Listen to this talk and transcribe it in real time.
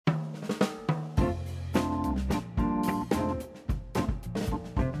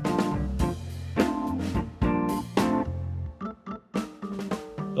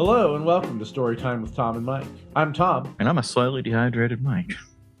Hello and welcome to Storytime with Tom and Mike. I'm Tom. And I'm a slightly dehydrated Mike.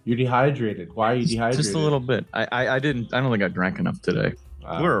 You're dehydrated. Why are you dehydrated? Just a little bit. I don't think I drank enough today.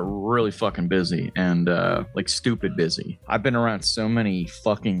 We're really fucking busy and like stupid busy. I've been around so many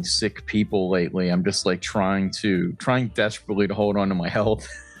fucking sick people lately. I'm just like trying desperately to hold on to my health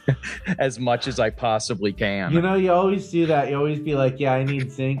as much as I possibly can. You know, you always do that. You always be like, yeah, I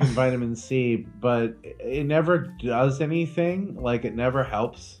need zinc and vitamin C, but it never does anything. Like, it never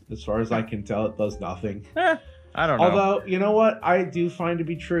helps. As far as I can tell, it does nothing. I don't know. Although, you know what I do find to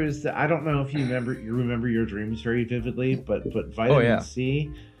be true is that I don't know if you remember your dreams very vividly, but vitamin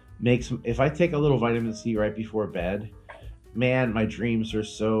C makes, if I take a little vitamin C right before bed, man, my dreams are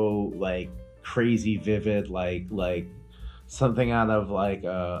so like crazy vivid, like something out of like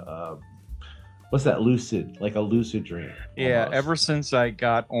what's that, lucid, like a lucid dream. Yeah, almost. ever since I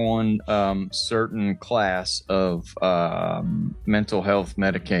got on certain class of mental health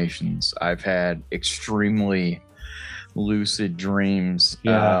medications, I've had extremely lucid dreams.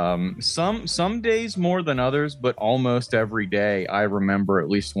 Some days more than others, but almost every day I remember at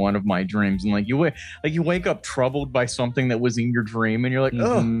least one of my dreams. And you wake up troubled by something that was in your dream, and you're like,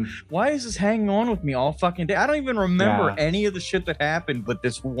 oh, why is this hanging on with me all fucking day? I don't even remember any of the shit that happened, but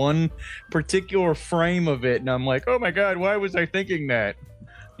this one particular frame of it, and I'm like, oh my god, why was I thinking that?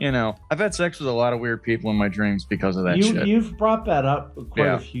 You know, I've had sex with a lot of weird people in my dreams because of that shit. You've brought that up quite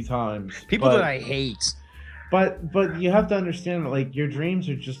a few times. People that I hate. But you have to understand that, like, your dreams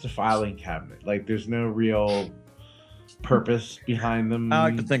are just a filing cabinet. Like, there's no real purpose behind them. I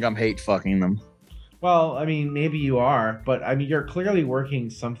like to think I'm hate fucking them. Well, I mean, maybe you are, but I mean, you're clearly working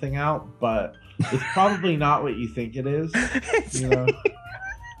something out, but it's probably not what you think it is. You know?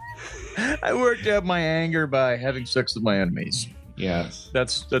 I worked out my anger by having sex with my enemies. Yes.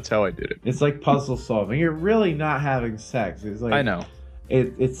 That's how I did it. It's like puzzle solving. You're really not having sex. It's like, I know.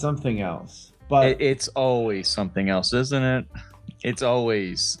 It's something else. But it's always something else, isn't it? It's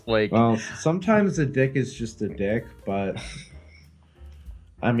always like... Well, sometimes a dick is just a dick, but...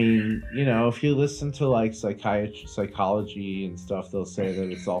 I mean, you know, if you listen to, like, psychology and stuff, they'll say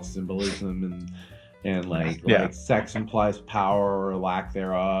that it's all symbolism and like sex implies power or lack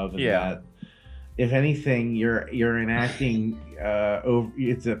thereof. And that, if anything, you're enacting...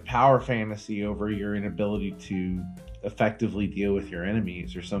 it's a power fantasy over your inability to effectively deal with your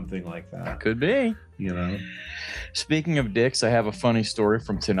enemies or something like that. Could be. You know? Speaking of dicks, I have a funny story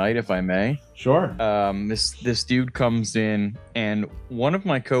from tonight, if I may. Sure. This dude comes in, and one of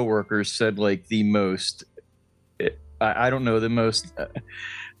my coworkers said, like, the most, I don't know, the most,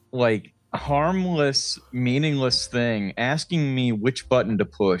 like, harmless, meaningless thing, asking me which button to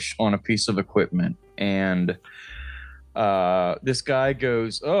push on a piece of equipment. And this guy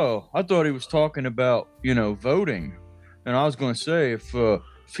goes, oh, I thought he was talking about, you know, voting. And I was going to say, if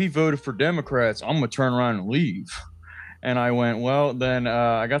he voted for Democrats, I'm going to turn around and leave. And I went, well, then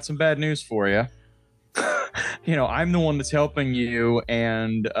I got some bad news for you. You know, I'm the one that's helping you.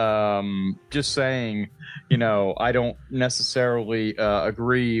 And just saying, you know, I don't necessarily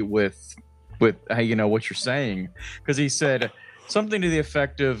agree with you know, what you're saying. Because he said something to the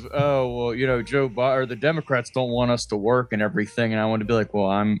effect of, oh, well, you know, Joe Biden or the Democrats don't want us to work and everything. And I want to be like, well,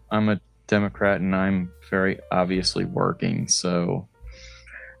 I'm a Democrat and I'm very obviously working, so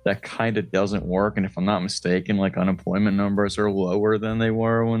that kind of doesn't work. And if I'm not mistaken, like, unemployment numbers are lower than they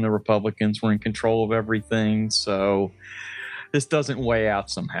were when the Republicans were in control of everything, so this doesn't weigh out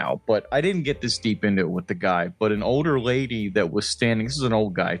somehow. But I didn't get this deep into it with the guy, but an older lady that was standing, this is an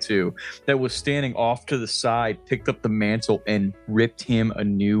old guy too, that was standing off to the side, picked up the mantle and ripped him a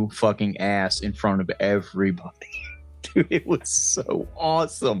new fucking ass in front of everybody. Dude, it was so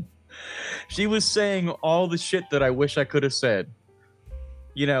awesome. She was saying all the shit that I wish I could have said.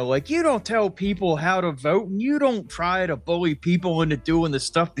 You know, like, you don't tell people how to vote, and you don't try to bully people into doing the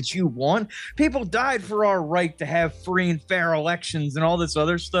stuff that you want. People died for our right to have free and fair elections and all this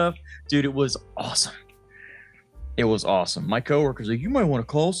other stuff. Dude, it was awesome. It was awesome. My coworker's like, you might want to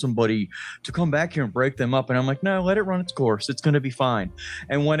call somebody to come back here and break them up. And I'm like, no, let it run its course. It's going to be fine.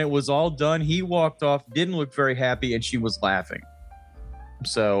 And when it was all done, he walked off, didn't look very happy, and she was laughing.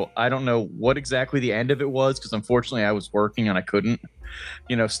 So I don't know what exactly the end of it was, because unfortunately I was working and I couldn't,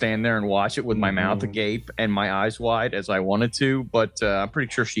 you know, stand there and watch it with my mouth agape and my eyes wide as I wanted to. But I'm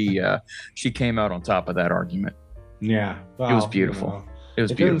pretty sure she came out on top of that argument. Yeah, well, it was beautiful. You know, it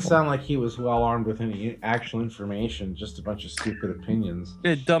was it beautiful. didn't sound like he was well armed with any actual information, just a bunch of stupid opinions.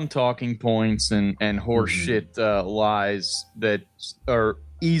 Dumb talking points and horseshit lies that are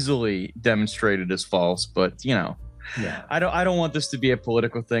easily demonstrated as false. But, you know, Yeah. I don't want this to be a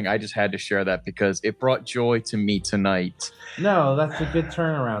political thing. I just had to share that because it brought joy to me tonight. No, that's a good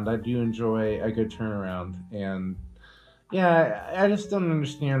turnaround. I do enjoy a good turnaround. And yeah, I just don't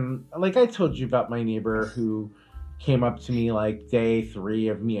understand. Like I told you about my neighbor who came up to me like day 3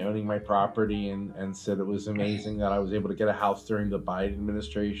 of me owning my property and said it was amazing that I was able to get a house during the Biden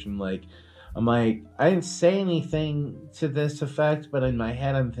administration. Like, I'm like, I didn't say anything to this effect, but in my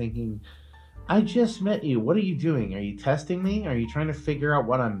head I'm thinking, I just met you. What are you doing? Are you testing me? Are you trying to figure out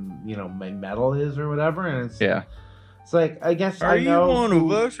what my metal is or whatever? And Yeah. it's like, I guess Are I know you one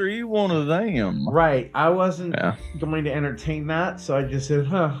of us or are you one of them? Right. I wasn't going to entertain that, so I just said,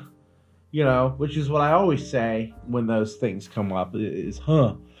 huh. Which is what I always say when those things come up is,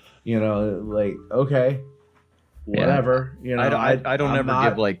 huh. Like, okay, whatever. Yeah. I don't ever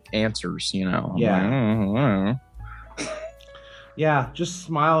give like answers, Yeah. Like, I don't know. Yeah, just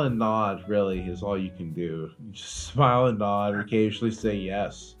smile and nod, really, is all you can do. You just smile and nod, occasionally say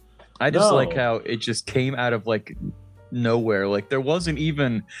yes. I just like how it just came out of like nowhere. Like there was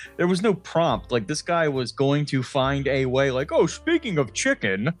no prompt. Like this guy was going to find a way, like, oh, speaking of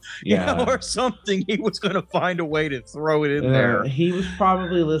chicken, or something. He was going to find a way to throw it in there. He was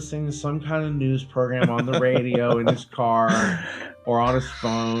probably listening to some kind of news program on the radio in his car or on his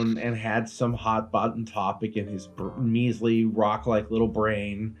phone and had some hot button topic in his measly rock-like little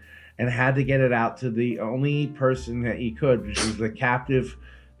brain and had to get it out to the only person that he could, which was the captive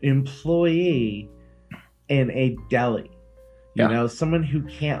employee in a deli, someone who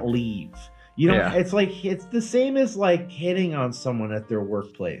can't leave. It's like, it's the same as like hitting on someone at their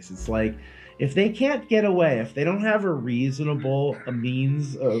workplace. It's like, if they can't get away, if they don't have a reasonable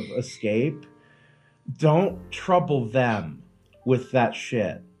means of escape, don't trouble them with that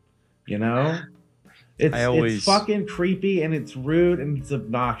shit. It's fucking creepy and it's rude and it's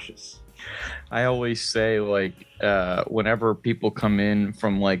obnoxious. I always say, like, whenever people come in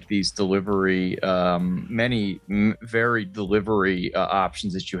from like these delivery, many varied delivery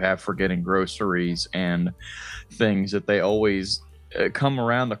options that you have for getting groceries and things, that they always come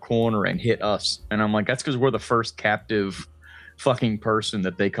around the corner and hit us. And I'm like, that's because we're the first captive fucking person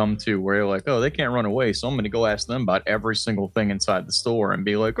that they come to, where you're like, oh, they can't run away, so I'm going to go ask them about every single thing inside the store and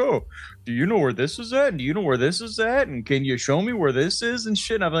be like, oh, do you know where this is at? And do you know where this is at? And can you show me where this is and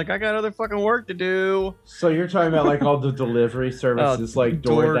shit? And I'm like, I got other fucking work to do. So you're talking about like all the delivery services, like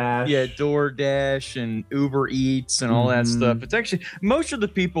DoorDash? Yeah, DoorDash and Uber Eats and all that stuff. It's actually, most of the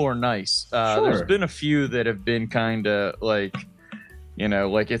people are nice. There's been a few that have been kind of like,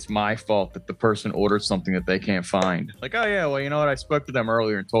 like it's my fault that the person ordered something that they can't find. Like, oh yeah, well, you know what? I spoke to them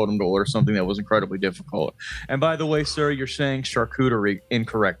earlier and told them to order something that was incredibly difficult. And by the way, sir, you're saying charcuterie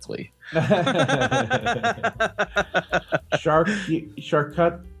incorrectly.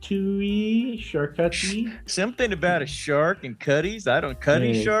 Charcuterie? Something about a shark and Cuddy's. I don't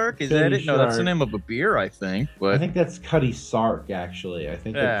Cuddy Shark. Is that it? No, that's the name of a beer, I think. But I think that's Cuddy Sark. Actually, I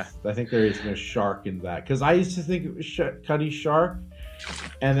think there is no shark in that, because I used to think it was Cuddy Shark.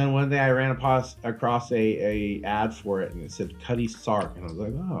 And then one day I ran across a ad for it and it said Cuddy Sark, and I was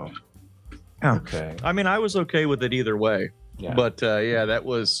like, oh, okay. I mean, I was okay with it either way. Yeah. But that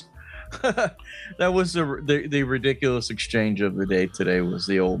was that was the ridiculous exchange of the day today. Was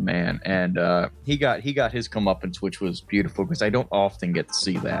the old man, and he got his comeuppance, which was beautiful because I don't often get to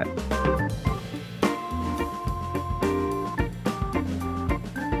see that.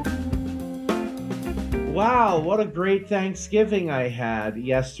 Wow, what a great Thanksgiving I had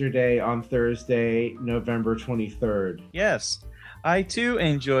yesterday on Thursday, November 23rd. Yes, I too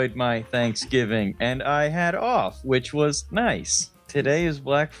enjoyed my Thanksgiving, and I had off, which was nice. Today is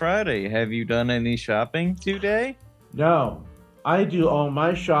Black Friday. Have you done any shopping today? No, I do all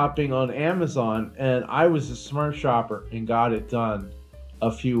my shopping on Amazon, and I was a smart shopper and got it done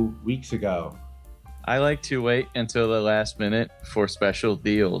a few weeks ago. I like to wait until the last minute for special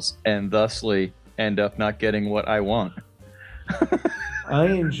deals, and thusly end up not getting what I want. I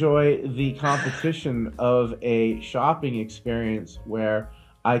enjoy the competition of a shopping experience where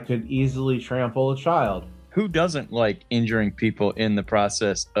I could easily trample a child. Who doesn't like injuring people in the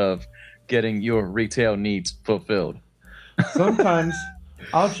process of getting your retail needs fulfilled? Sometimes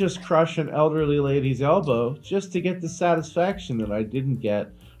I'll just crush an elderly lady's elbow just to get the satisfaction that I didn't get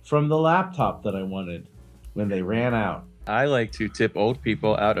from the laptop that I wanted when they ran out. I like to tip old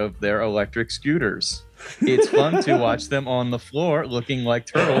people out of their electric scooters. It's fun to watch them on the floor looking like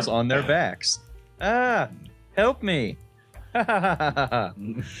turtles on their backs. Ah, help me.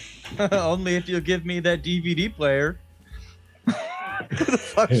 Only if you'll give me that DVD player. Who the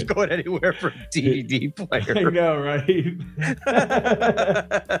fuck's going anywhere for a DVD player? I know, right?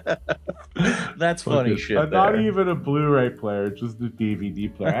 That's funny shit. Not even a Blu-ray player, just a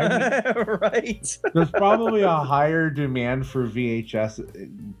DVD player. I mean, right. there's probably a higher demand for VHS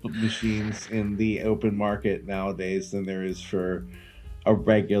machines in the open market nowadays than there is for a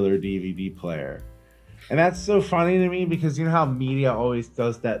regular DVD player. And that's so funny to me because you know how media always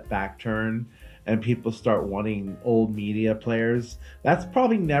does that back turn and people start wanting old media players? That's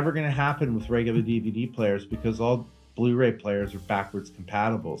probably never going to happen with regular DVD players because all Blu-ray players are backwards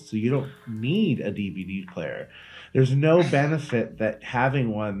compatible. So you don't need a DVD player. There's no benefit that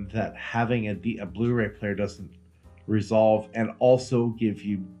having one that having a Blu-ray player doesn't resolve and also give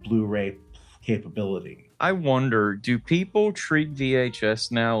you Blu-ray capability. I wonder, do people treat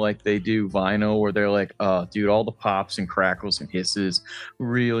VHS now like they do vinyl, where they're like, oh, dude, all the pops and crackles and hisses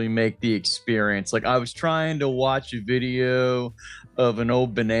really make the experience. Like, I was trying to watch a video of an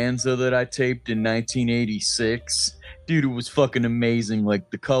old Bonanza that I taped in 1986. Dude, it was fucking amazing. Like,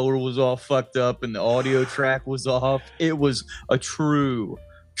 the color was all fucked up and the audio track was off. It was a true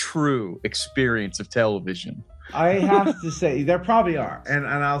experience of television. I have to say, there probably are. And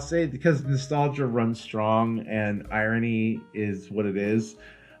I'll say because nostalgia runs strong and irony is what it is.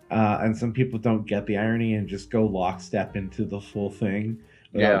 And some people don't get the irony and just go lockstep into the full thing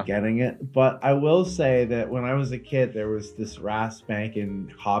without getting it. But I will say that when I was a kid, there was this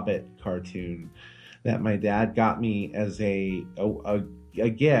Raspankin Hobbit cartoon that my dad got me as a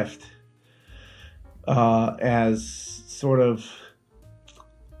gift as sort of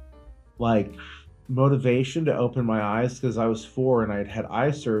like motivation to open my eyes because I was 4 and I'd had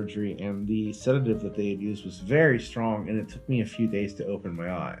eye surgery and the sedative that they had used was very strong and it took me a few days to open my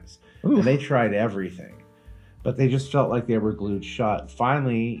eyes. Oof. And they tried everything, but they just felt like they were glued shut.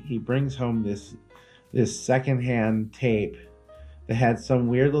 Finally, he brings home this secondhand tape that had some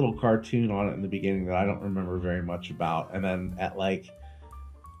weird little cartoon on it in the beginning that I don't remember very much about. And then at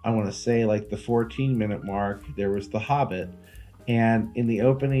I want to say the 14-minute mark, there was The Hobbit. And in the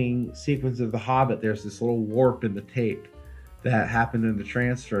opening sequence of The Hobbit, there's this little warp in the tape that happened in the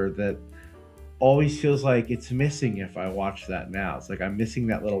transfer that always feels like it's missing if I watch that now. It's like I'm missing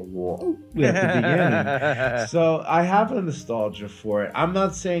that little warp at the beginning. So I have a nostalgia for it. I'm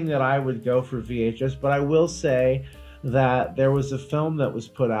not saying that I would go for VHS, but I will say that there was a film that was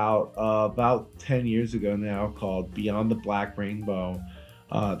put out about 10 years ago now called Beyond the Black Rainbow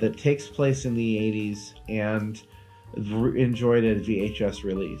that takes place in the 80s and enjoyed a VHS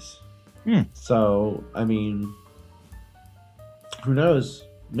release. So, I mean, who knows?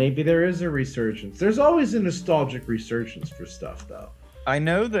 Maybe there is a resurgence. There's always a nostalgic resurgence for stuff, though. I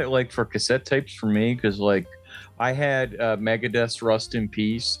know that, for cassette tapes for me, because, I had Megadeth's Rust in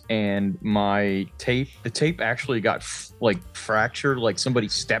Peace, and the tape actually got, fractured, somebody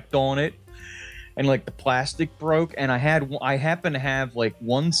stepped on it, and, the plastic broke, and I happened to have,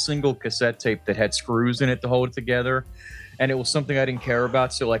 one single cassette tape that had screws in it to hold it together, and it was something I didn't care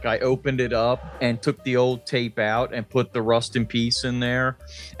about, so, I opened it up and took the old tape out and put the Rust in Peace in there,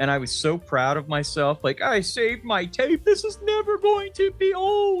 and I was so proud of myself, I saved my tape, this is never going to be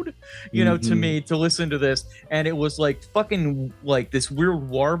old, to me, to listen to this, and it was, fucking, this weird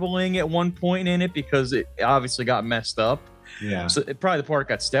warbling at one point in it, because it obviously got messed up. Yeah. So probably the part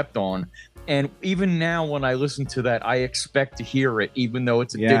got stepped on. And even now when I listen to that, I expect to hear it, even though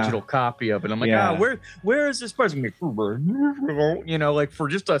it's a digital copy of it. I'm like, where is this person? For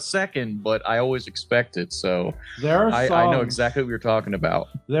just a second, but I always expect it. So I know exactly what you're talking about.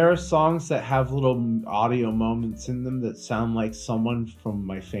 There are songs that have little audio moments in them that sound like someone from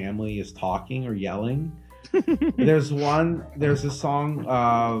my family is talking or yelling. There's a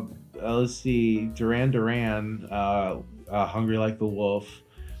song, let's see, Duran Duran, Hungry Like the Wolf.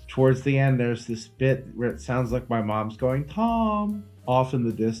 Towards the end, there's this bit where it sounds like my mom's going, Tom, off in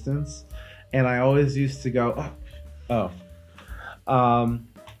the distance. And I always used to go, oh.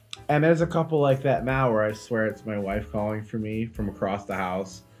 And there's a couple like that now where I swear it's my wife calling for me from across the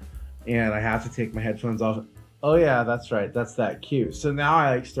house. And I have to take my headphones off. Oh, yeah, that's right. That's that cue. So now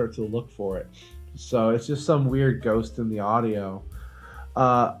I start to look for it. So it's just some weird ghost in the audio.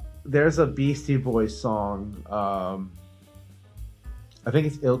 There's a Beastie Boys song, I think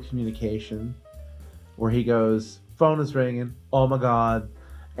it's Ill Communication, where he goes, phone is ringing, oh my God.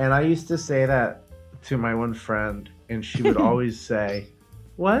 And I used to say that to my one friend, and she would always say,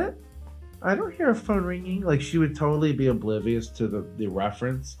 what? I don't hear a phone ringing. She would totally be oblivious to the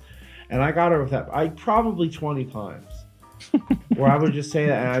reference. And I got her with that, probably 20 times, where I would just say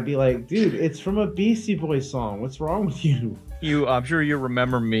that, and I'd be like, dude, it's from a Beastie Boys song. What's wrong with you? I'm sure you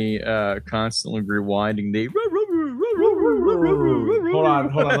remember me constantly rewinding the... Hold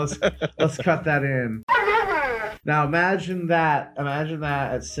on. Let's cut that in. Now imagine that. Imagine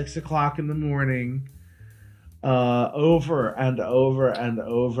that at 6 o'clock in the morning, over and over and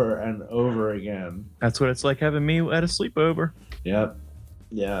over and over again. That's what it's like having me at a sleepover. Yep.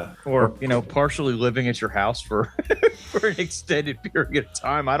 Yeah. Or, partially living at your house for for an extended period of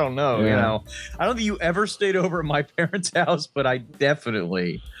time. I don't know. Yeah. I don't think you ever stayed over at my parents' house, but I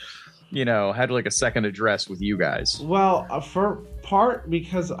definitely, had like a second address with you guys. Well, for part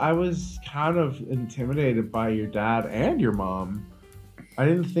because I was kind of intimidated by your dad and your mom. I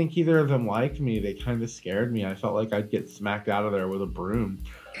didn't think either of them liked me. They kind of scared me. I felt like I'd get smacked out of there with a broom.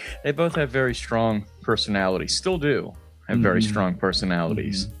 They both have very strong personalities. Still do have very strong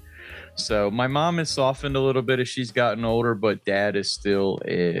personalities. So my mom has softened a little bit as she's gotten older, but dad is still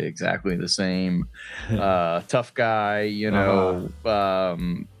exactly the same. Tough guy,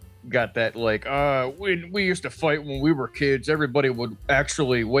 got that like, we used to fight when we were kids. Everybody would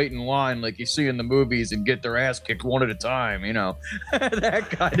actually wait in line like you see in the movies and get their ass kicked one at a time, that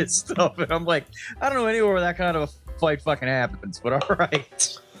kind of stuff. And I'm like, I don't know anywhere where that kind of a fight fucking happens, but all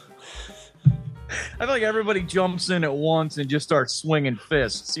right. I feel like everybody jumps in at once and just starts swinging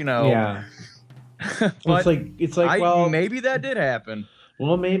fists, Yeah. But it's like maybe that did happen.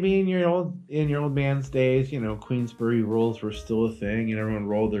 Well, maybe in your old man's days, Queensberry rules were still a thing, and everyone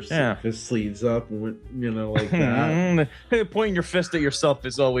rolled their fist sleeves up and went, like that. Pointing your fist at yourself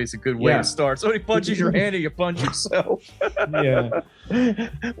is always a good way to start. Somebody punches your hand and you punch yourself. Yeah.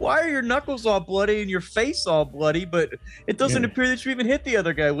 Why are your knuckles all bloody and your face all bloody? But it doesn't appear that you even hit the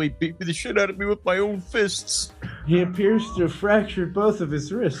other guy. He beat the shit out of me with my own fists. He appears to have fractured both of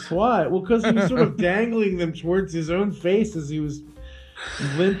his wrists. Why? Well, because he was sort of dangling them towards his own face as he was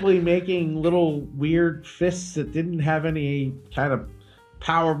limply making little weird fists that didn't have any kind of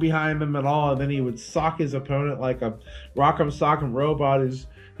power behind them at all, and then he would sock his opponent like a rock'em sock'em robot. His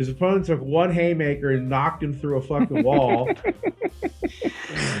opponent took one haymaker and knocked him through a fucking wall.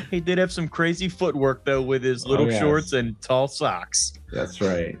 He did have some crazy footwork though with his little shorts and tall socks. That's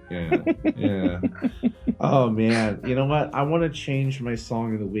right. Yeah. Oh man, you know what? I want to change my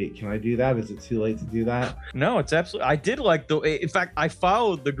song of the week. Can I do that? Is it too late to do that? No, it's absolutely. I did like in fact, I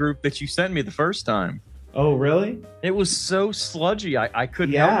followed the group that you sent me the first time. Oh, really? It was so sludgy. I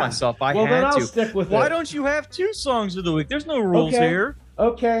couldn't help myself. Then I'll stick with it. Why don't you have 2 songs of the week? There's no rules here.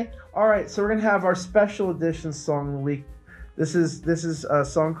 Okay. All right. So we're gonna have our special edition song of the week. This is a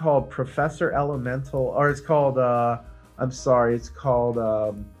song called Professor Elemental, or it's called. It's called.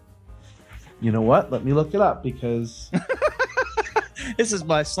 You know what? Let me look it up because this is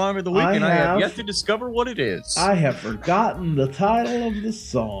my song of the week, and I have yet to discover what it is. I have forgotten the title of the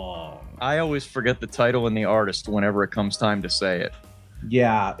song. I always forget the title and the artist whenever it comes time to say it.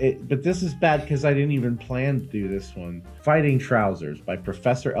 Yeah, but this is bad because I didn't even plan to do this one. Fighting Trousers by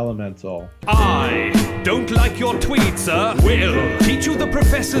Professor Elemental. I don't like your tweet, sir. Will teach you the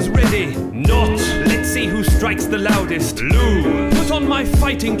professor's ready. Not. Let's see who strikes the loudest. Lose. Put on my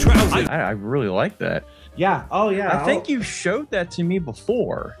fighting trousers. I really like that. Yeah. Oh, yeah. I think you showed that to me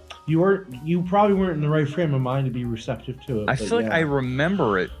before. You probably weren't in the right frame of mind to be receptive to it. I feel like I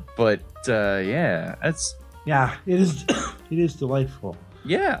remember it, but that's... Yeah, it is. It is delightful.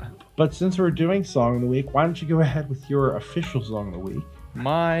 Yeah. But since we're doing Song of the Week, why don't you go ahead with your official Song of the Week?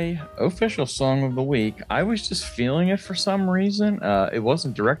 My official Song of the Week, I was just feeling it for some reason. It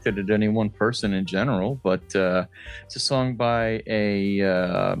wasn't directed at any one person in general, but it's a song by a,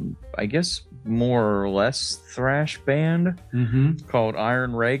 I guess, more or less thrash band called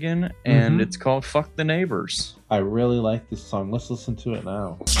Iron Reagan, and it's called Fuck the Neighbors. I really like this song. Let's listen to it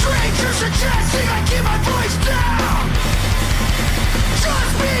now. Strangers suggesting I keep my voice down.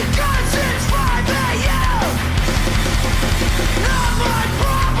 Just because it's 5 a.m. Not my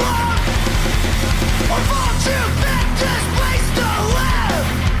problem. Or fall to pick this place to live.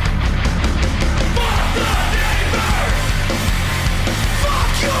 Fuck the neighbors.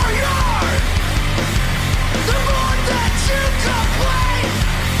 Fuck your yard. The more that you complain,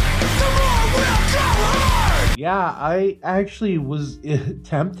 the more we'll go hard. Yeah, I actually was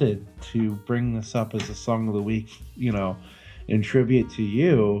tempted to bring this up as a Song of the Week, in tribute to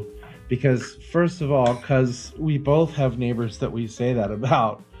you, because first of all, because we both have neighbors that we say that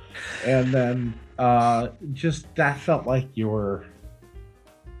about, and then just that felt like your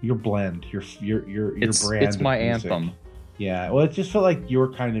blend, your brand. It's my anthem. Yeah, well, it just felt like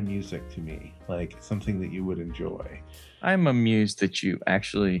your kind of music to me, like something that you would enjoy. I'm amused that you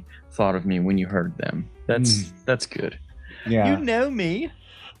actually thought of me when you heard them. That's good. Yeah, you know me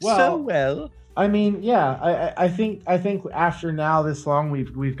so well. I mean, yeah, I think after now this long,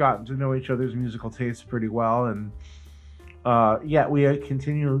 we've gotten to know each other's musical tastes pretty well, and we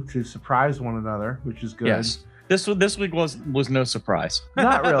continue to surprise one another, which is good. Yes, This week was no surprise.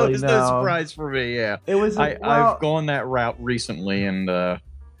 Not really. It was no surprise for me. Yeah, it was. I've gone that route recently, and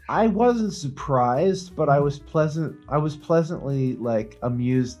I wasn't surprised, but I was pleasantly like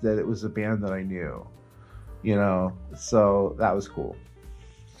amused that it was a band that I knew. So that was cool.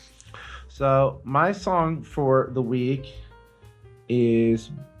 So my song for the week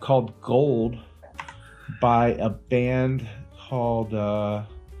is called Gold by a band called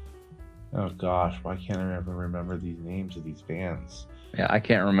oh gosh, why can't I ever remember these names of these bands? Yeah, I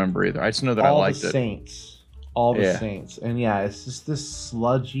can't remember either. I just know that All I liked the Saints. All the Saints. And yeah, it's just this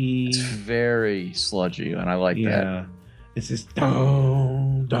sludgy. It's very sludgy, and I like that. Yeah. It's just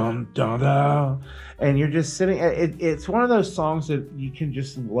dum dum dum dum. And you're just sitting it's one of those songs that you can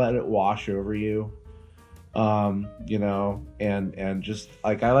just let it wash over you. And just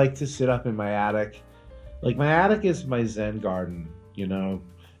like I like to sit up in my attic. Like my attic is my Zen garden,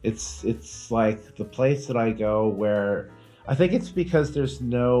 It's like the place that I go where I think it's because there's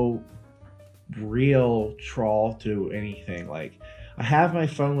no real trawl to anything. Like I have my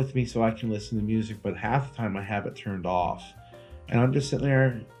phone with me so I can listen to music, but half the time I have it turned off. And I'm just sitting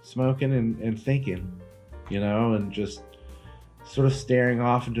there smoking and thinking, and just sort of staring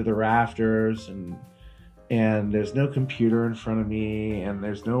off into the rafters and there's no computer in front of me and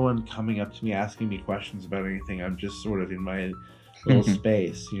there's no one coming up to me asking me questions about anything. I'm just sort of in my little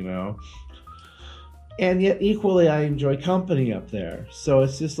space, And yet equally I enjoy company up there. So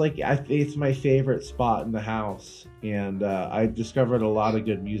it's just like it's my favorite spot in the house. And I discovered a lot of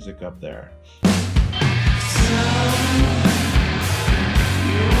good music up there.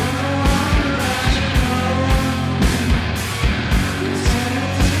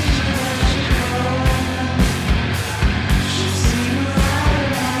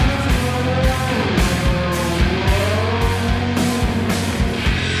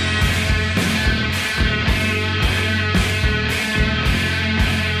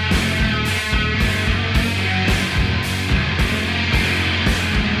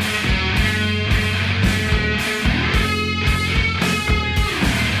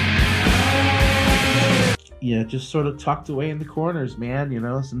 Yeah, just sort of tucked away in the corners, man.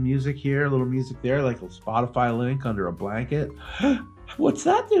 Some music here, a little music there, like a Spotify link under a blanket. What's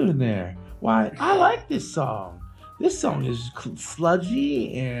that doing there? Why, I like this song. This song is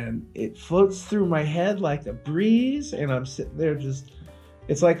sludgy and it floats through my head like a breeze. And I'm sitting there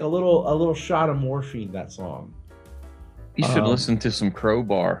it's like a little shot of morphine, that song. You should listen to some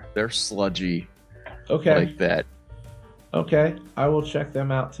Crowbar. They're sludgy. Okay. Like that. Okay, I will check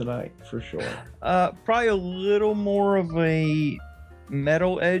them out tonight for sure. Probably a little more of a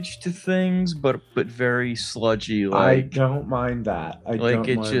metal edge to things, but very sludgy. I don't mind that.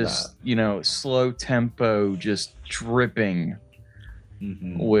 Slow tempo, just dripping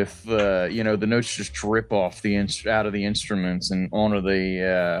with the notes just drip off out of the instruments and onto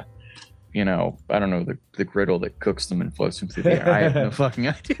the I don't know, the griddle that cooks them and floats them through the air. I have no fucking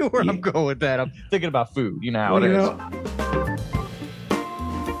idea where I'm going with that. I'm thinking about food. You know how it is.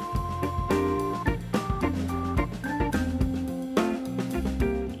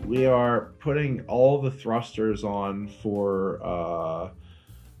 We are putting all the thrusters on for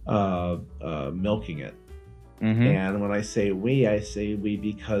milking it. Mm-hmm. And when I say we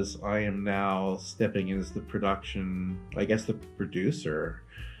because I am now stepping in as the the producer.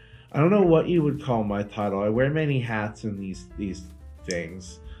 I don't know what you would call my title. I wear many hats in these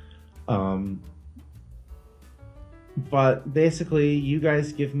things. But basically, you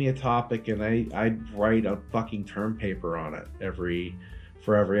guys give me a topic and I write a fucking term paper on it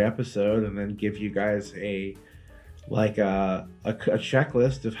for every episode, and then give you guys a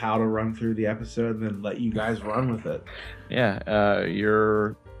checklist of how to run through the episode, and then let you guys run with it. Yeah,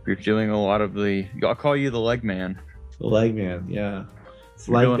 you're doing a lot of I'll call you the leg man. The leg man, yeah.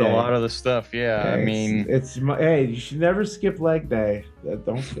 You're doing a lot of the stuff, yeah. Hey, you should never skip leg day.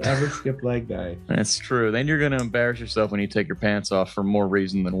 Don't ever skip leg day. That's true. Then you're going to embarrass yourself when you take your pants off for more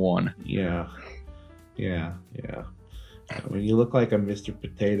reason than one. Yeah. When you look like a Mr.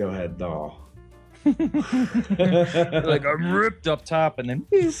 Potato Head doll. Like I'm ripped up top and then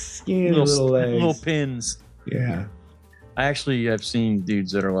skinny little legs. Little pins. Yeah. I actually have seen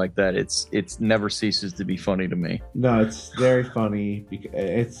dudes that are like that. It's never ceases to be funny to me. No, it's very funny.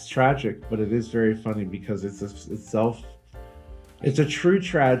 It's tragic, but it is very funny because it's a true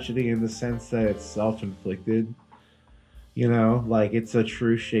tragedy in the sense that it's self-inflicted. Like it's a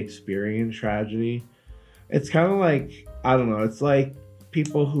true Shakespearean tragedy. It's kind of like, I don't know, it's like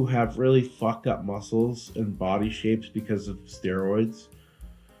people who have really fucked up muscles and body shapes because of steroids.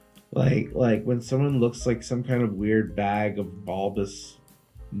 Like when someone looks like some kind of weird bag of bulbous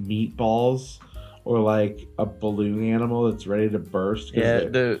meatballs, or like a balloon animal that's ready to burst.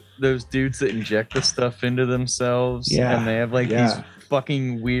 Yeah, those dudes that inject the stuff into themselves, Yeah, and they have like these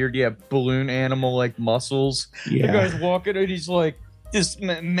fucking weird, balloon animal like muscles. Yeah. The guy's walking, and he's like this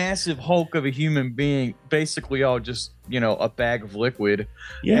massive hulk of a human being, basically all just a bag of liquid.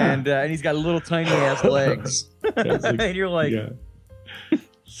 Yeah, and he's got little tiny ass legs, and you're like,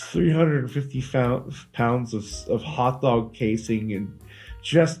 350 pounds of hot dog casing and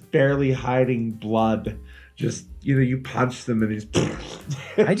just barely hiding blood. Just you punch them and he's.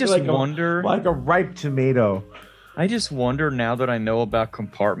 I just wonder, like a ripe tomato. I just wonder, now that I know about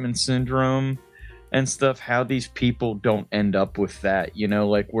compartment syndrome and stuff, how these people don't end up with that.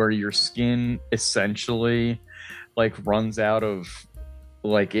 Like where your skin essentially like runs out of,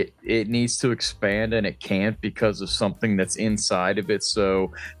 like it needs to expand and it can't because of something that's inside of it.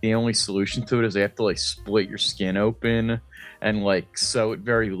 So the only solution to it is they have to like split your skin open and like sew it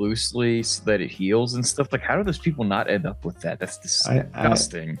very loosely so that it heals and stuff. Like, how do those people not end up with that? That's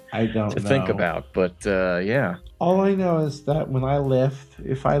disgusting. I don't to know. think about, but yeah. All I know is that when I lift,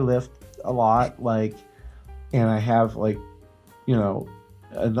 if I lift a lot, like, and I have like,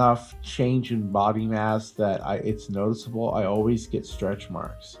 enough change in body mass that it's noticeable, I always get stretch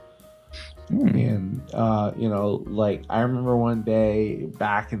marks. And like I remember one day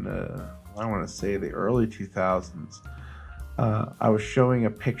back in I want to say the early 2000s, I was showing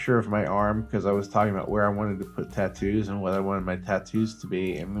a picture of my arm because I was talking about where I wanted to put tattoos and what I wanted my tattoos to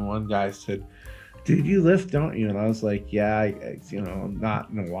be, and the one guy said, "Dude, you lift, don't you?" And I was like, "Yeah, not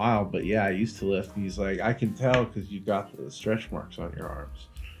in a while, but yeah, I used to lift." And he's like, "I can tell because you've got the stretch marks on your arms,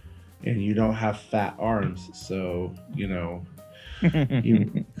 and you don't have fat arms, so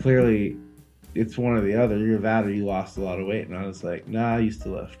you clearly it's one or the other. You're that, or you lost a lot of weight." And I was like, "Nah, I used to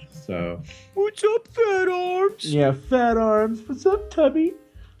lift." So, what's up, fat arms? Yeah, fat arms. What's up, Tubby?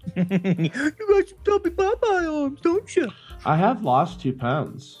 You got some Tubby Bye-Bye arms, don't you? I have lost 2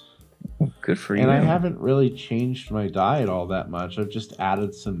 pounds. Good for you. And I haven't really changed my diet all that much. I've just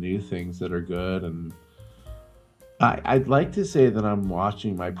added some new things that are good. And I'd like to say that I'm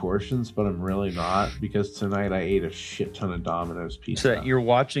watching my portions, but I'm really not, because tonight I ate a shit ton of Domino's pizza. So you're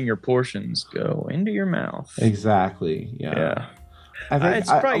watching your portions go into your mouth. Exactly. Yeah. I think it's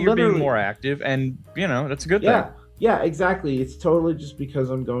probably you're being more active, and that's a good thing. Yeah, exactly. It's totally just because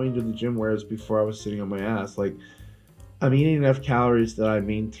I'm going to the gym, whereas before I was sitting on my ass. Like, I'm eating enough calories that I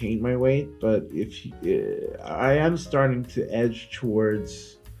maintain my weight, but I am starting to edge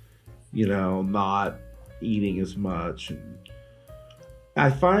towards, not eating as much. And I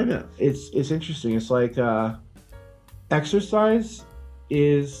find that it's interesting. It's like exercise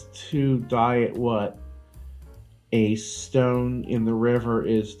is to diet what a stone in the river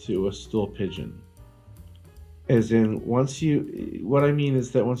is to a stool pigeon. As in, what I mean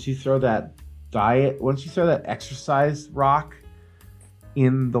is that once you throw that exercise rock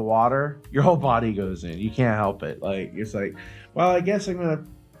in the water, your whole body goes in. You can't help it. Like, it's like, well, I guess I'm going to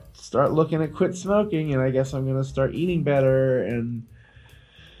start looking at quit smoking, and I guess I'm going to start eating better. And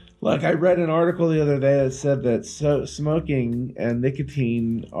like, I read an article the other day that said that smoking and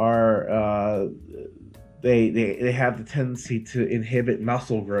nicotine are, they have the tendency to inhibit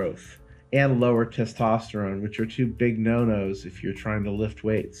muscle growth and lower testosterone, which are 2 big no-nos if you're trying to lift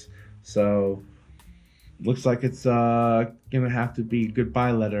weights. So, looks like it's going to have to be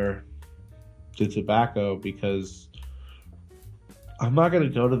goodbye letter to tobacco, because I'm not going to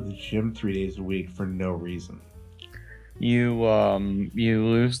go to the gym 3 days a week for no reason. You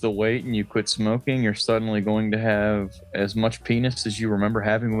lose the weight and you quit smoking, you're suddenly going to have as much penis as you remember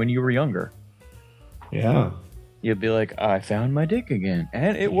having when you were younger. Yeah. You'll be like, I found my dick again,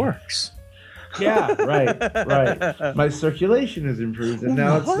 and it works. Yeah, right. My circulation has improved, and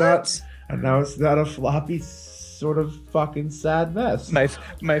now it's not a floppy sort of fucking sad mess.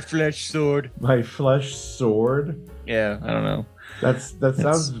 My flesh sword. My flesh sword? Yeah, I don't know. That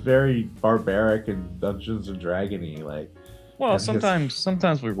sounds very barbaric and Dungeons and Dragony, like. Well,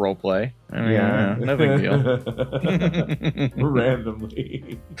 sometimes we role play. I mean, no big deal.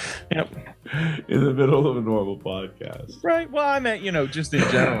 Randomly. Yep. In the middle of a normal podcast. Right. Well, I meant, just in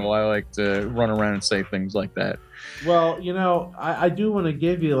general, I like to run around and say things like that. Well, I do want to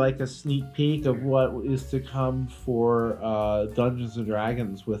give you like a sneak peek of what is to come for Dungeons and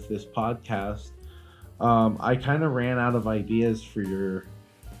Dragons with this podcast. I kind of ran out of ideas for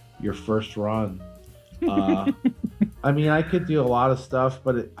your first run. I mean, I could do a lot of stuff,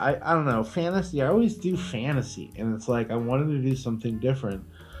 but I don't know. Fantasy, I always do fantasy, and it's like I wanted to do something different.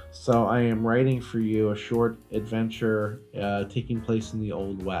 So I am writing for you a short adventure taking place in the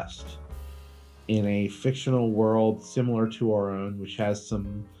Old West, in a fictional world similar to our own, which has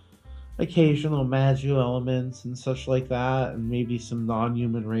some occasional magical elements and such like that, and maybe some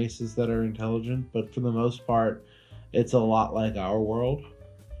non-human races that are intelligent, but for the most part, it's a lot like our world.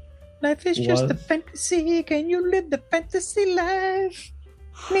 Life is just a fantasy. Can you live the fantasy life?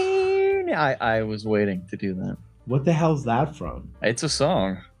 I was waiting to do that. What the hell's that from? It's a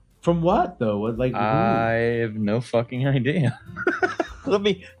song. From what though? What, like, I have no fucking idea. let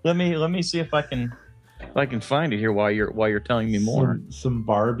me see if I can find it here while you're telling me more. Some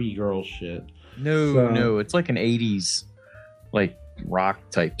Barbie girl shit. No, it's like an 80s like rock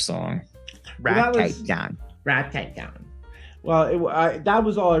type song. Rock type down. Well, that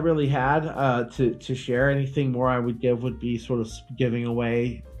was all I really had to share. Anything more I would give would be sort of giving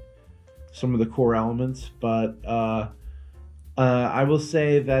away some of the core elements, but I will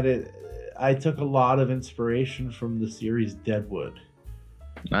say that I took a lot of inspiration from the series Deadwood.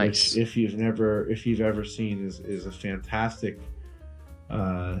 Nice. Which, if you've ever seen, is a fantastic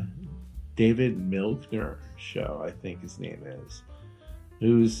David Milkner show, I think his name is.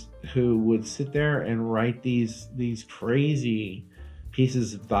 Who would sit there and write these crazy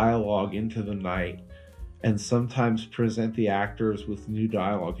pieces of dialogue into the night, and sometimes present the actors with new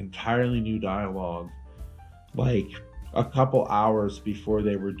dialogue, entirely new dialogue, like a couple hours before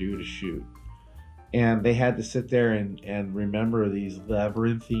they were due to shoot. And they had to sit there and remember these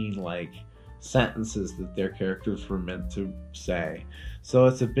labyrinthine like sentences that their characters were meant to say. So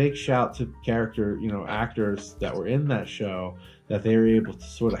it's a big shout to actors that were in that show, that they were able to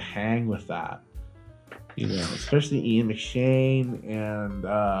sort of hang with that, especially Ian McShane and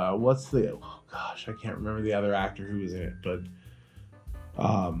I can't remember the other actor who was in it, but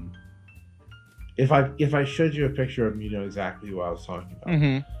if I showed you a picture of him, you know exactly who I was talking about.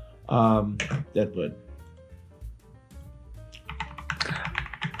 Mm-hmm. Deadwood.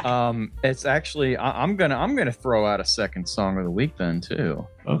 It's actually I'm gonna throw out a second song of the week then too.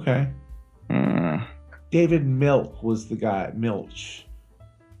 Okay. David Milch was the guy.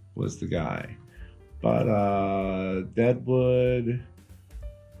 But Deadwood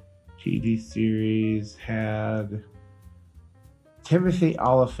TV series had Timothy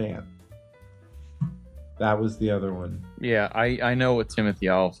Oliphant. That was the other one. Yeah, I know what Timothy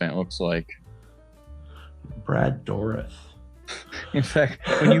Oliphant looks like. Brad Dourif. In fact,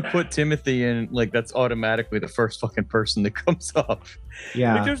 when you put Timothy in, like, that's automatically the first fucking person that comes up.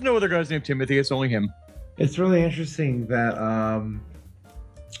 Yeah. Like, there's no other guy's named Timothy, it's only him. It's really interesting that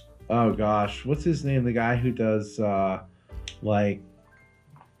oh gosh, what's his name? The guy who does like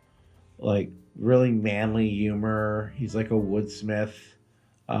really manly humor. He's like a woodsmith.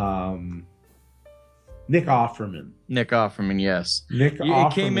 Nick Offerman. Nick Offerman, yes.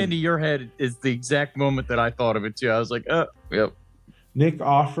 It came into your head is the exact moment that I thought of it too. I was like, oh, yep. Nick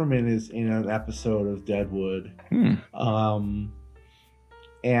Offerman is in an episode of Deadwood.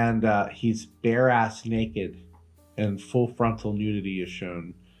 And he's bare ass naked, and full frontal nudity is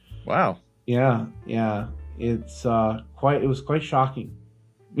shown. Wow. Yeah. It was quite shocking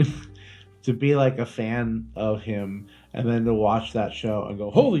to be like a fan of him, and then to watch that show and go,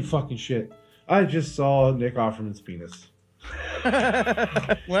 holy fucking shit, I just saw Nick Offerman's penis.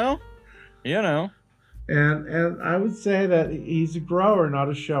 Well, And I would say that he's a grower, not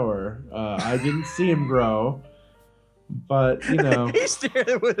a shower. I didn't see him grow. But, he's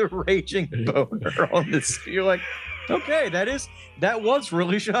there with a raging boner on this. You're like, okay, that was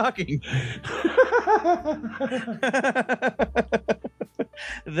really shocking.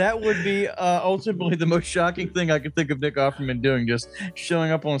 That would be ultimately the most shocking thing I could think of Nick Offerman doing, just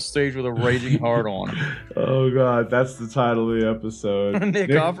showing up on stage with a raging hard on. Oh God, that's the title of the episode. Nick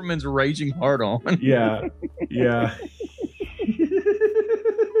Offerman's raging hard on. Yeah.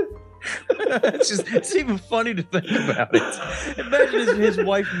 It's even funny to think about it. Imagine his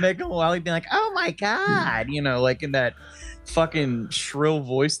wife Megan Mullally being like, "Oh my God," like in that fucking shrill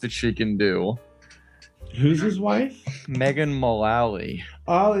voice that she can do. Who's his wife? Megan Mullally.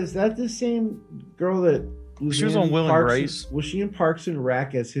 Oh, is that the same girl that she was on Will and Grace? Was she in Parks and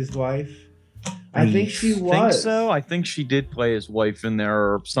Rec as his wife? I think she was. Think so. I think she did play his wife in there,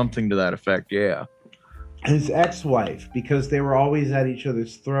 or something to that effect. Yeah. His ex-wife, because they were always at each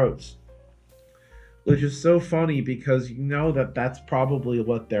other's throats. Which is so funny, because that's probably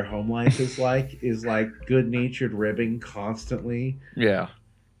what their home life is like good-natured ribbing constantly. Yeah.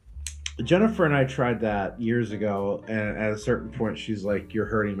 Jennifer and I tried that years ago, and at a certain point she's like, "You're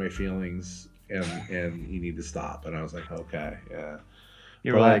hurting my feelings, and you need to stop." And I was like, "Okay, yeah."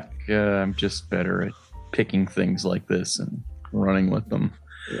 You're like, I'm just better at picking things like this and running with them.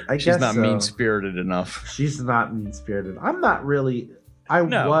 She's not mean-spirited enough. She's not mean-spirited. I'm not really... I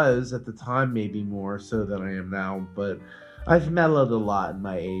was at the time maybe more so than I am now, but I've mellowed a lot in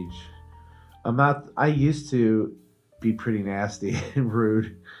my age. I used to be pretty nasty and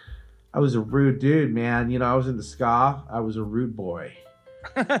rude. I was a rude dude, man. You know, I was into ska. I was a rude boy.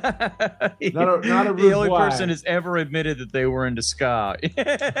 Not a rude the only boy. person has ever admitted that they were into ska in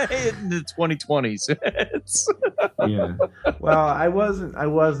the 2020s. Yeah. Well, I wasn't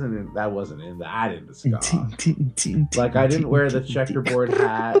into ska. Like, I didn't wear the checkerboard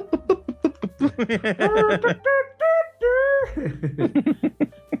hat.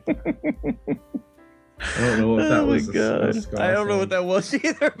 I don't know what that was. I don't know what that was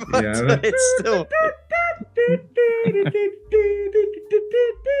either, but yeah. It's still.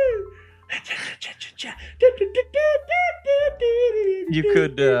 You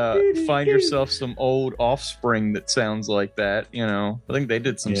could find yourself some old Offspring that sounds like that. You know, I think they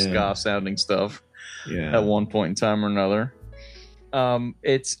did some ska sounding stuff at one point in time or another.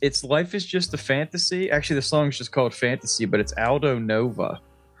 It's Life is Just a Fantasy. Actually, the song is just called Fantasy, but it's Aldo Nova.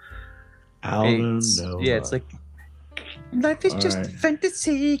 Nova. Yeah, it's like life is just a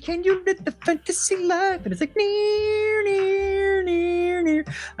fantasy. Can you live the fantasy life? And it's like near, near, near, near.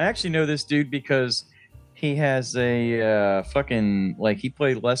 I actually know this dude because he has a fucking, like, he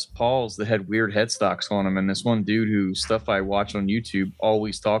played Les Pauls that had weird headstocks on them, and this one dude whose stuff I watch on YouTube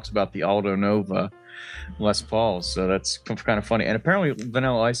always talks about the Aldo Nova Les Pauls, so that's kind of funny. And apparently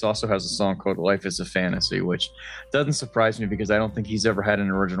Vanilla Ice also has a song called Life is a Fantasy, which doesn't surprise me because I don't think he's ever had an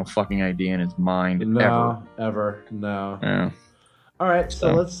original fucking idea in his mind. No. Yeah. All right,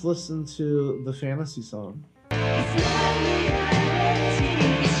 so let's listen to the fantasy song.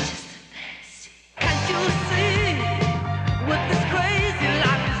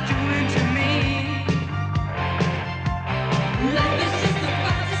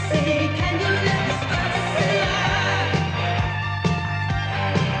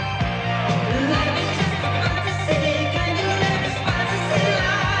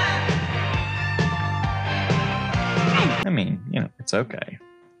 I mean, you know, it's okay.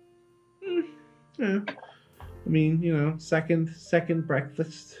 Yeah. I mean, you know, second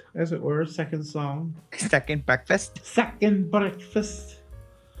breakfast, as it were, second song. Second breakfast? Second breakfast.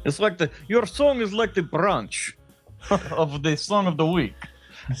 It's like your song is like the brunch of the song of the week.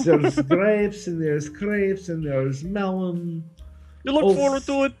 There's grapes and there's crepes and there's melon. You look forward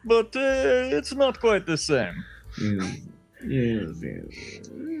to it, but it's not quite the same. Yes.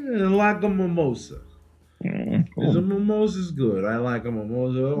 Like a mimosa. The mimosa's good. I like a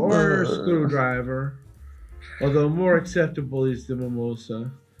mimosa or a screwdriver. Although more acceptable is the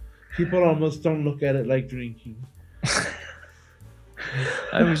mimosa. People almost don't look at it like drinking.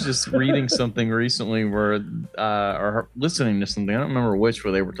 I was just reading something recently where, or listening to something, I don't remember which,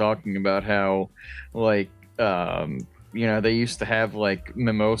 where they were talking about how, like, you know, they used to have like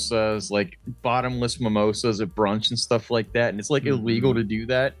mimosas, like bottomless mimosas at brunch and stuff like that. And it's like illegal to do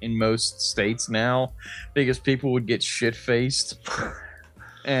that in most states now because people would get shit faced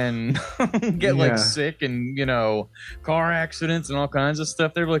and get like sick and, you know, car accidents and all kinds of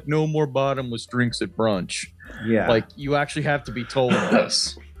stuff. They're like, no more bottomless drinks at brunch. Yeah. Like, you actually have to be told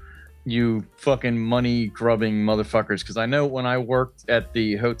this. You fucking money grubbing motherfuckers. Because I know when I worked at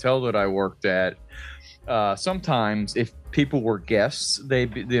the hotel that I worked at, sometimes if people were guests,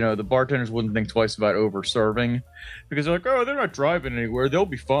 the bartenders wouldn't think twice about over serving because they're like, oh, they're not driving anywhere, they'll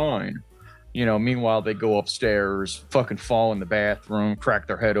be fine. You know, meanwhile they go upstairs, fucking fall in the bathroom, crack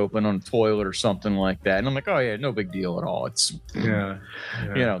their head open on the toilet or something like that, and I'm like, oh yeah, no big deal at all. It's you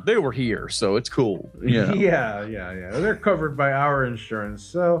know, they were here, so it's cool. You know? Yeah. They're covered by our insurance,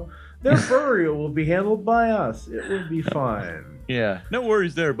 so their burial will be handled by us. It will be fine. Yeah, no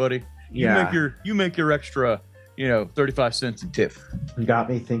worries there, buddy. You make your extra, 35 cents in tip. Got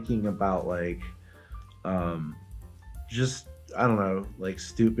me thinking about like, just, I don't know, like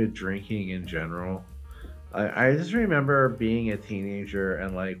stupid drinking in general. I just remember being a teenager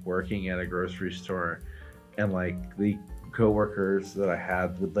and like working at a grocery store, and like the coworkers that I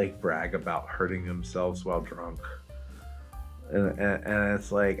had would like brag about hurting themselves while drunk. And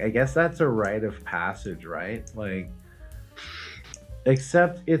it's like, I guess that's a rite of passage, right? Like,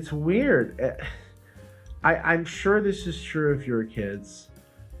 except it's weird. I'm sure this is true of your kids,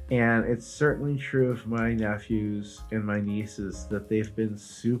 and it's certainly true of my nephews and my nieces, that they've been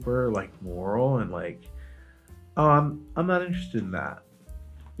super like moral and like, oh, I'm not interested in that,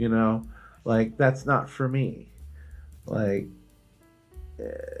 like that's not for me. Like,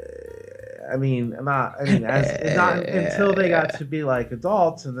 not until they got to be like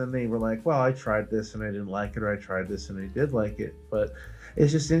adults, and then they were like, well, I tried this and I didn't like it, or I tried this and I did like it. But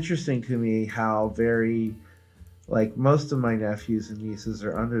it's just interesting to me how very, like, most of my nephews and nieces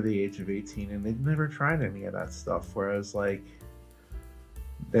are under the age of 18 and they've never tried any of that stuff, whereas like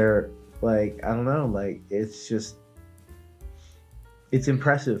they're like, I don't know, like, it's just, it's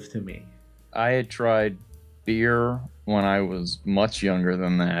impressive to me. I had tried beer when I was much younger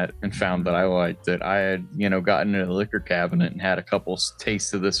than that and found that I liked it. I had, gotten into the liquor cabinet and had a couple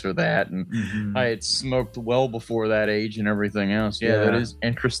tastes of this or that, and I had smoked well before that age and everything else. Yeah, that is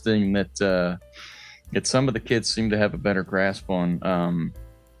interesting that some of the kids seem to have a better grasp on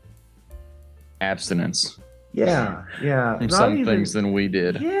abstinence. Yeah. From some things than we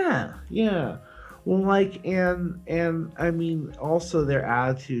did. Yeah. Well, like, and I mean, also their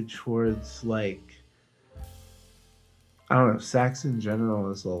attitude towards, like, I don't know, sex in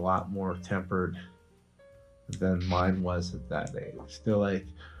general is a lot more tempered than mine was at that age. They're like,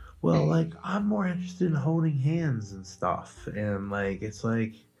 well, like, I'm more interested in holding hands and stuff. And, like, it's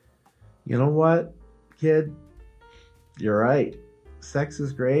like, you know what, kid? You're right. Sex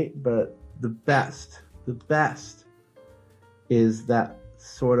is great, but the best is that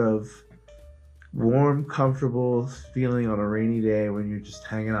sort of warm, comfortable feeling on a rainy day when you're just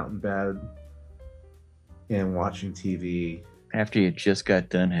hanging out in bed and watching TV. After you just got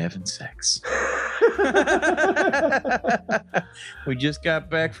done having sex. We just got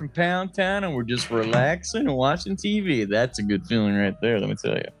back from Pound Town and we're just relaxing and watching TV. That's a good feeling right there, let me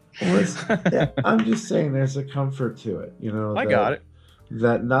tell you. Well, I'm just saying there's a comfort to it, I got it.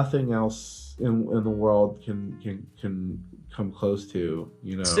 That nothing else in the world can come close to,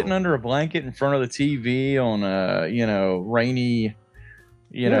 Sitting under a blanket in front of the TV on a, rainy,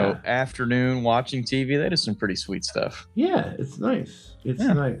 afternoon watching TV. That is some pretty sweet stuff. Yeah, it's nice. It's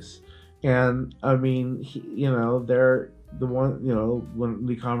nice. And I mean, they're the one, when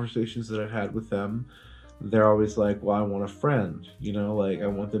the conversations that I've had with them, they're always like, well, I want a friend, like I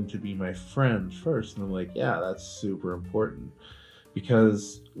want them to be my friend first. And I'm like, yeah, that's super important.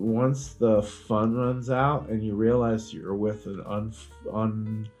 Because once the fun runs out and you realize you're with an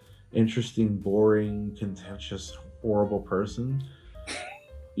uninteresting, boring, contentious, horrible person,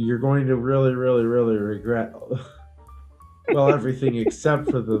 you're going to really, really, really regret everything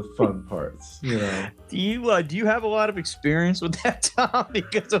except for the fun parts. Do you have a lot of experience with that, Tom?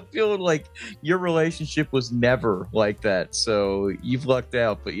 Because I feel like your relationship was never like that, so you've lucked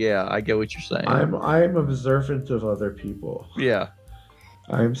out. But yeah, I get what you're saying. I'm observant of other people. Yeah.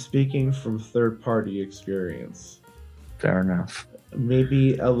 I'm speaking from third-party experience. Fair enough.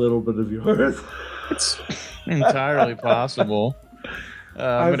 Maybe a little bit of yours. It's entirely possible.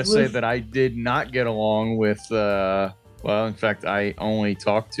 I'm going to say that I did not get along with, in fact, I only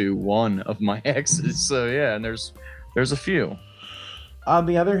talked to one of my exes. So, yeah, and there's a few. On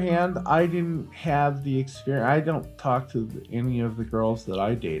the other hand, I didn't have the experience. I don't talk to any of the girls that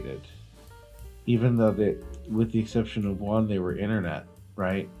I dated. Even though with the exception of one, they were internet.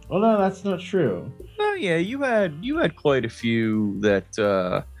 Right. Well, no, that's not true. Oh yeah, you had quite a few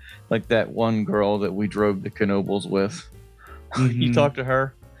that like that one girl that we drove to Knoebels with. Mm-hmm. You talked to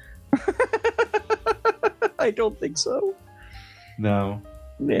her? I don't think so. No.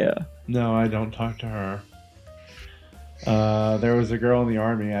 Yeah. No, I don't talk to her. There was a girl in the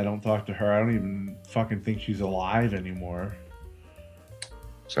army. I don't talk to her. I don't even fucking think she's alive anymore.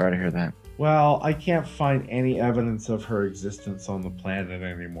 Sorry to hear that. Well, I can't find any evidence of her existence on the planet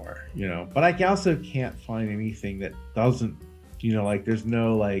anymore, But I also can't find anything that doesn't, like there's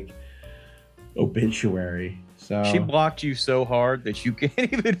no like obituary. So she blocked you so hard that you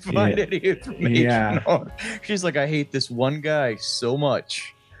can't even find any information on her. She's like, I hate this one guy so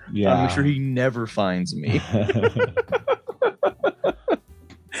much. Yeah. I'm sure he never finds me. But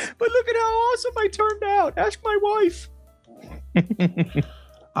look at how awesome I turned out. Ask my wife.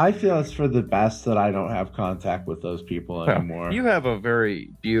 I feel it's for the best that I don't have contact with those people anymore. You have a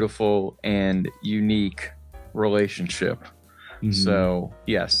very beautiful and unique relationship. Mm-hmm. So,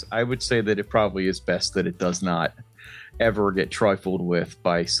 yes, I would say that it probably is best that it does not ever get trifled with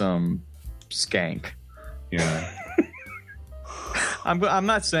by some skank. Yeah. I'm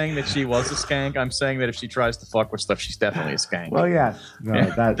not saying that she was a skank. I'm saying that if she tries to fuck with stuff, she's definitely a skank. Well, yes. No,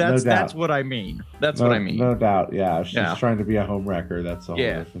 that's what I mean. That's what I mean. No doubt. Yeah. If she's trying to be a home wrecker, that's a whole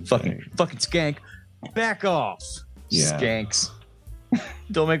different thing. Fucking skank. Back off. Yeah. Skanks.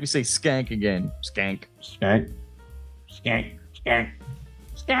 Don't make me say skank again. Skank. Skank. Skank. Skank.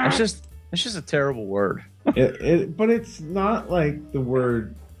 Skank. It's just a terrible word. But it's not like the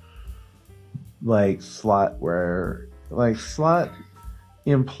word like slut where like slut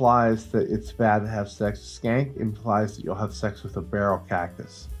implies that it's bad to have sex. Skank implies that you'll have sex with a barrel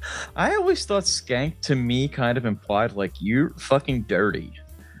cactus. I always thought skank to me kind of implied like you're fucking dirty.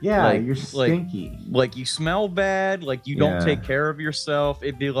 Yeah, like, you're stinky. Like you smell bad, like you don't take care of yourself.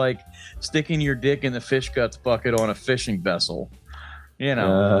 It'd be like sticking your dick in the fish guts bucket on a fishing vessel.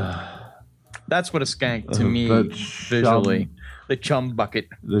 That's what a skank to me The visually. The chum bucket.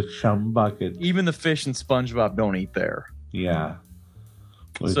 The chum bucket. Even the fish in SpongeBob don't eat there. Yeah.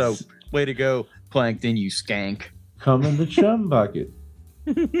 So, way to go, Plankton, you skank. Come in the chum bucket.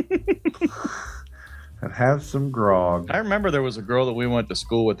 And have some grog. I remember there was a girl that we went to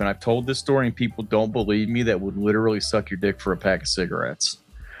school with, and I've told this story, and people don't believe me, that would literally suck your dick for a pack of cigarettes.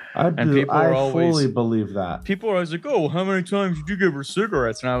 I fully believe that. People are always like, oh, how many times did you give her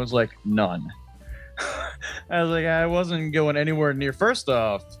cigarettes? And I was like, none. I was like, I wasn't going anywhere near. First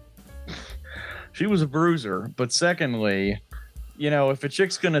off, she was a bruiser. But secondly, if a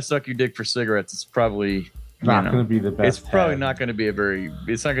chick's going to suck your dick for cigarettes, it's probably... Not going to be the best. It's probably not going to be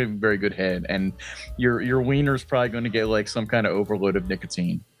it's not going to be a very good head, and your wiener's probably going to get like some kind of overload of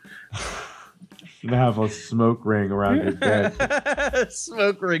nicotine. You're going to have a smoke ring around your dick.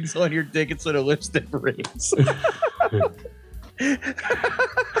 Smoke rings on your dick instead of lipstick rings.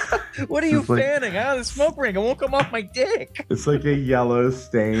 What are you fanning? The smoke ring. It won't come off my dick. It's like a yellow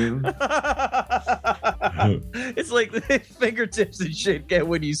stain. It's like the fingertips and shit get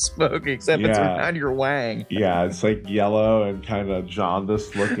when you smoke, except it's around your wang. Yeah, it's like yellow and kind of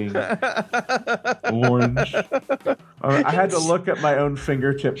jaundiced looking. Orange. I had to look at my own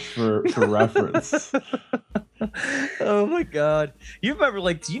fingertips for reference. Oh my god. You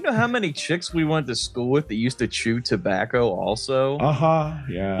remember, do you know how many chicks we went to school with that used to chew tobacco also?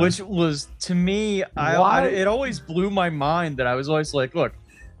 Yeah. Which was, to me, it always blew my mind that I was always like, look,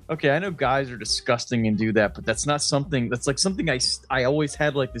 okay, I know guys are disgusting and do that, but that's not something, that's like something I always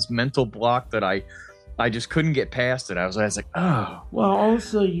had like this mental block that I just couldn't get past it. I was like, oh. Well,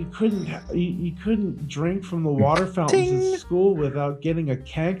 also you couldn't drink from the water fountains in school without getting a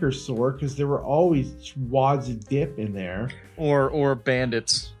canker sore because there were always wads of dip in there. Or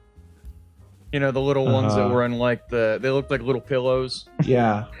bandits. The little ones that were in they looked like little pillows.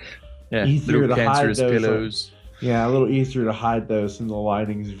 Yeah. Yeah. Easier little to cancerous hide those. pillows. Yeah, a little easier to hide those in the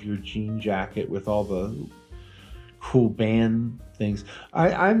linings of your jean jacket with all the cool band things.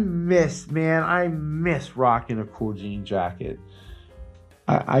 I miss rocking a cool jean jacket.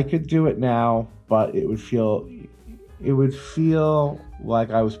 I could do it now, but it would feel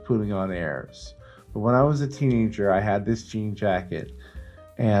like I was putting on airs. But when I was a teenager, I had this jean jacket,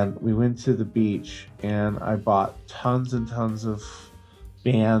 and we went to the beach, and I bought tons and tons of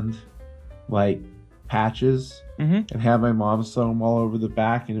band patches, and had my mom sew them all over the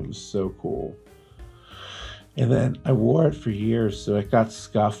back, and it was so cool. And then I wore it for years, so it got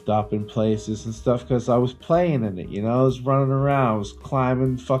scuffed up in places and stuff because I was playing in it, I was running around, I was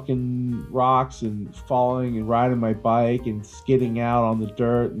climbing fucking rocks and falling and riding my bike and skidding out on the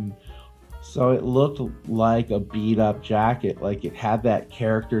dirt, and so it looked like a beat up jacket, like it had that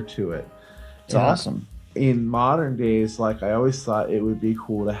character to it. It's awesome. In modern days, I always thought it would be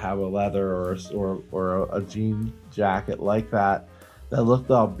cool to have a leather or a jean jacket like that looked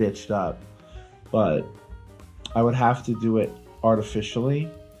all bitched up, but I would have to do it artificially,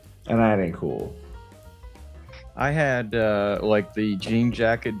 and that ain't cool. I had the jean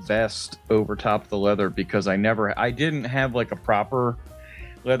jacket vest over top of the leather because I didn't have a proper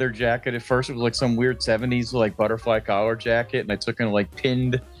leather jacket at first. It was some weird 70s butterfly collar jacket, and I took and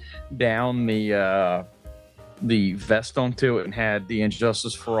pinned down the vest onto it and had the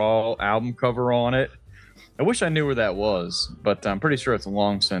Injustice for All album cover on it. I wish I knew where that was, but I'm pretty sure it's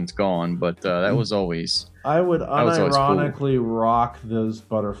long since gone. But that was always... I would unironically rock those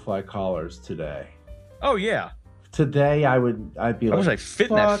butterfly collars today. Oh, yeah. Today, I'd be I was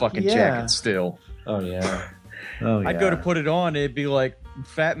fitting that fucking jacket still. Oh, yeah. Oh, yeah. I'd go to put it on, it'd be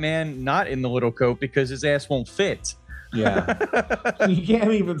fat man not in the little coat because his ass won't fit. Yeah. You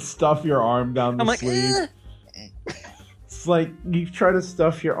can't even stuff your arm down the sleeve. It's you try to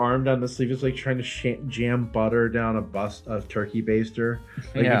stuff your arm down the sleeve. It's like trying to jam butter down a turkey baster.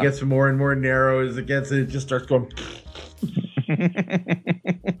 It gets more and more narrow as it gets. It just starts going.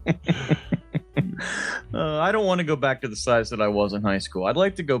 I don't want to go back to the size that I was in high school. I'd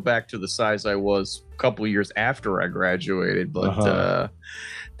like to go back to the size I was a couple of years after I graduated, but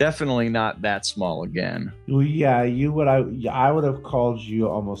definitely not that small again. Well, yeah, I would have called you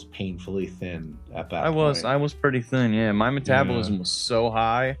almost painfully thin at that point. I was pretty thin, yeah. My metabolism was so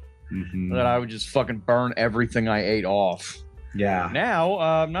high that I would just fucking burn everything I ate off. Yeah.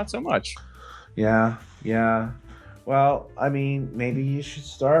 Now, not so much. Yeah. Well, I mean, maybe you should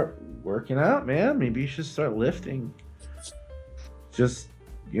start working out, man. Maybe you should start lifting. Just,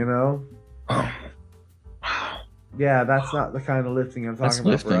 Yeah, that's not the kind of lifting I'm talking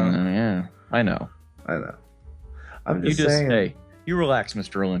about, bro. Yeah, I know. I'm just saying. Hey, you relax,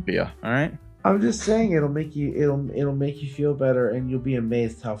 Mr. Olympia, all right? I'm just saying it'll make you feel better, and you'll be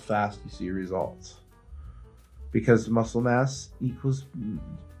amazed how fast you see results. Because muscle mass equals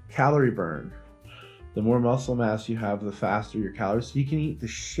calorie burn. The more muscle mass you have, the faster your calories. So you can eat the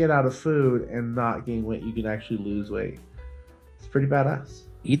shit out of food and not gain weight. You can actually lose weight. It's pretty badass.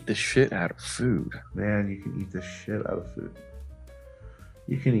 Eat the shit out of food. Man, you can eat the shit out of food.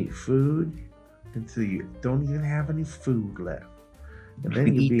 You can eat food until you don't even have any food left. And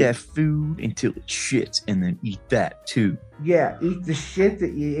then you eat that food until it shits, and then eat that too. Yeah, eat the shit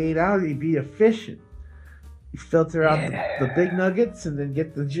that you ate out. You be efficient. You filter out the big nuggets and then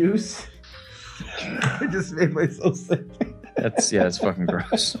get the juice. I just made myself sick. That's fucking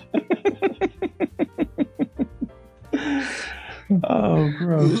gross. Oh,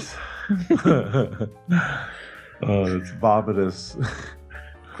 gross. Oh, it's vomitous.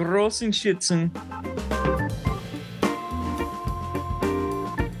 Gross and shitsen.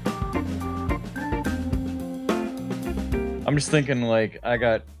 I'm just thinking, like, I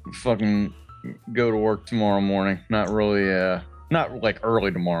got fucking go to work tomorrow morning. Not really, not like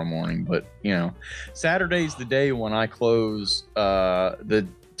early tomorrow morning, but, you know, Saturday's the day when I close, the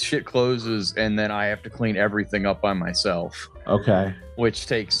shit closes, and then I have to clean everything up by myself. Okay. Which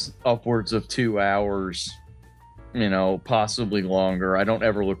takes upwards of 2 hours, you know, possibly longer. I don't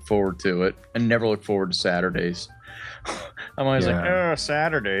ever look forward to it. I never look forward to Saturdays. I'm always like, oh,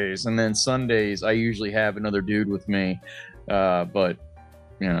 Saturdays. And then Sundays, I usually have another dude with me. But,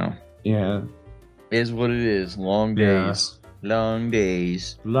 you know, yeah, is what it is. Long days, long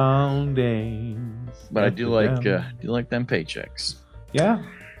days. But I do like them paychecks. Yeah.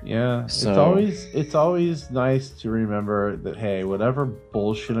 So, it's always nice to remember that, hey, whatever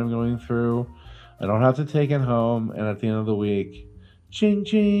bullshit I'm going through, I don't have to take it home. And at the end of the week, ching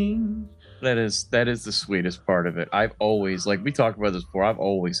ching. That is the sweetest part of it. I've always, like we talked about this before, I've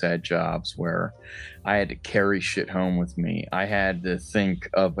always had jobs where I had to carry shit home with me. I had to think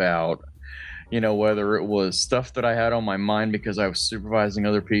about, you know, whether it was stuff that I had on my mind because I was supervising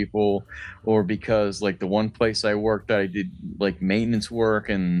other people, or because, like, the one place I worked, I did like maintenance work,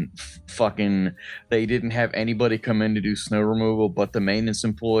 and fucking they didn't have anybody come in to do snow removal but the maintenance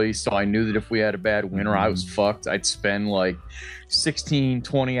employees. So I knew that if we had a bad winter, I was fucked. I'd spend like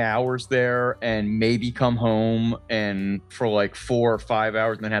 16-20 hours there and maybe come home and for like 4 or 5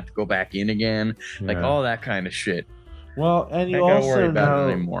 hours and then have to go back in again. Like all that kind of shit. Well, and you also know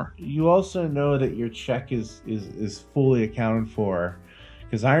that your check is fully accounted for,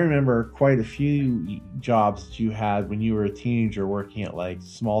 because I remember quite a few jobs that you had when you were a teenager working at like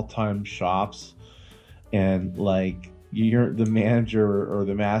small time shops, and like you're the manager or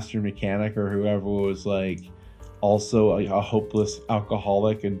the master mechanic or whoever was like also a hopeless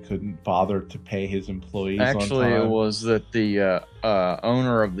alcoholic and couldn't bother to pay his employees. Actually, on time. It was that the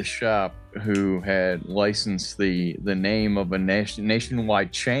owner of the shop, who had licensed the name of a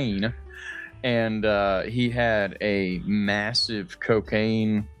nationwide chain, and he had a massive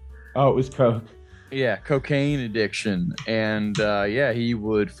cocaine. Oh, it was coke. Yeah, cocaine addiction, and he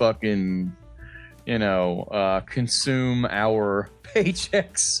would fucking, you know, consume our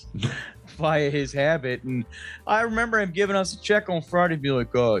paychecks via his habit. And I remember him giving us a check on Friday, be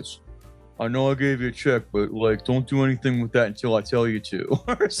like, guys, I know I gave you a check, but like, don't do anything with that until I tell you to,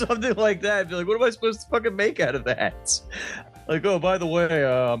 or something like that. Be like, what am I supposed to fucking make out of that? Like, oh, by the way,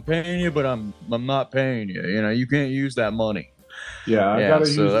 I'm paying you, but I'm not paying you. You know, you can't use that money. Yeah, I gotta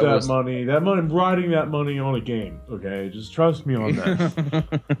use that money. That money, I'm riding that money on a game. Okay, just trust me on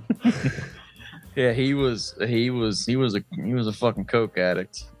that. Yeah, he was a fucking coke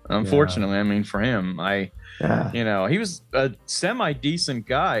addict. Unfortunately, I mean, for him, you know, he was a semi-decent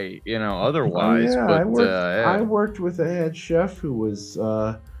guy, you know, otherwise. But I worked with a head chef who was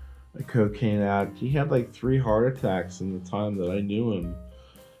a cocaine addict. He had like 3 heart attacks in the time that I knew him,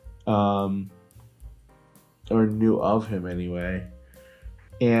 or knew of him anyway.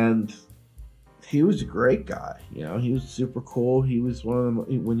 And he was a great guy. You know, he was super cool. He was one of them.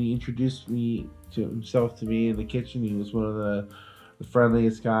 When he introduced himself to me in the kitchen, he was one of the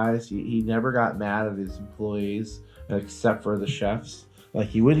friendliest guys. He never got mad at his employees, except for the chefs. Like,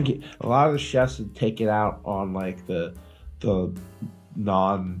 he wouldn't get, a lot of the chefs would take it out on like the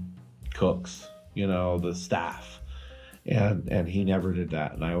non cooks, you know, the staff, and he never did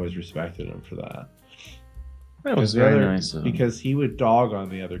that, and I always respected him for that. That was very nice of him. Because he would dog on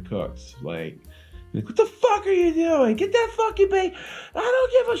the other cooks, like, what the fuck are you doing? Get that fucking bait! I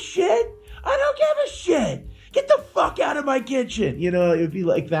don't give a shit. Get the fuck out of my kitchen. You know, it would be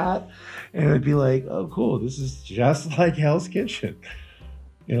like that. And it'd be like, oh, cool. This is just like Hell's Kitchen.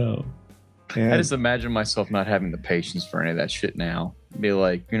 You know. And I just imagine myself not having the patience for any of that shit now. Be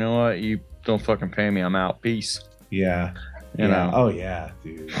like, you know what? You don't fucking pay me. I'm out. Peace. Yeah. You know? Oh, yeah,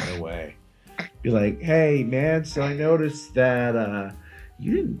 dude. No way. Be like, hey, man, so I noticed that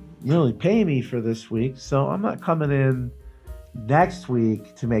you didn't really pay me for this week, so I'm not coming in next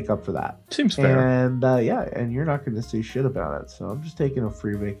week to make up for that. Seems fair. And, and you're not going to say shit about it, so I'm just taking a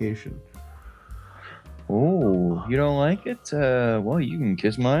free vacation. Oh, you don't like it? Well, you can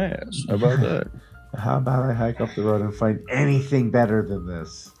kiss my ass. How about that? How about I hike up the road and find anything better than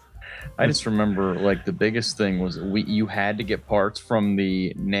this? I just remember, like, the biggest thing was you had to get parts from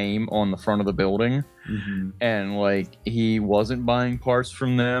the name on the front of the building. Mm-hmm. And, like, he wasn't buying parts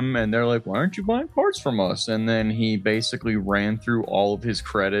from them. And they're like, why aren't you buying parts from us? And then he basically ran through all of his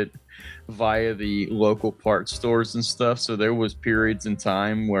credit via the local parts stores and stuff. So there was periods in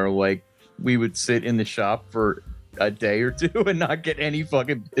time where, like, we would sit in the shop for a day or two and not get any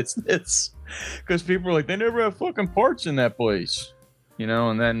fucking business. Because people were like, they never have fucking parts in that place. You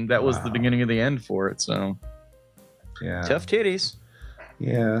know, and then that was the beginning of the end for it. So, yeah, tough titties.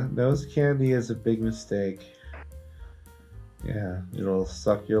 Yeah, nose candy is a big mistake. Yeah, it'll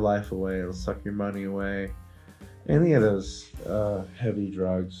suck your life away. It'll suck your money away. Any of those heavy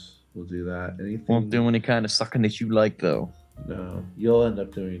drugs will do that. Anything Won't do any kind of sucking that you like, though. No, you'll end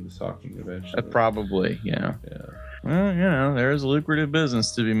up doing the sucking eventually. Probably, yeah. Yeah. Well, you know, there's a lucrative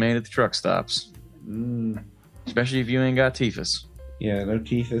business to be made at the truck stops. Especially if you ain't got teethus. Yeah, no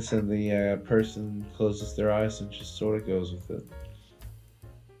teethus, and the person closes their eyes and just sort of goes with it.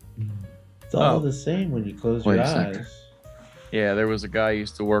 It's all the same when you close your eyes. Yeah, there was a guy I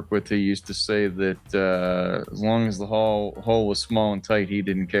used to work with who used to say that as long as the hole was small and tight, he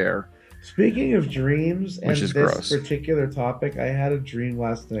didn't care. Speaking of dreams and this gross. particular topic, I had a dream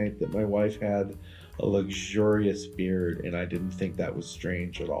last night that my wife had a luxurious beard, and I didn't think that was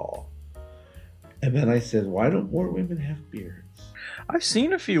strange at all. And then I said, why don't more women have beards? I've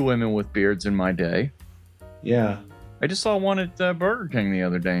seen a few women with beards in my day. Yeah. I just saw one at Burger King the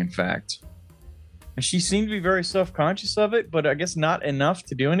other day, in fact. And she seemed to be very self-conscious of it, but I guess not enough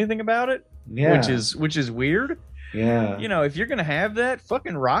to do anything about it. Yeah. Which is weird. Yeah. You know, if you're gonna have that,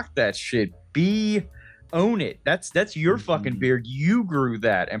 fucking rock that shit. Own it. That's your fucking beard. You grew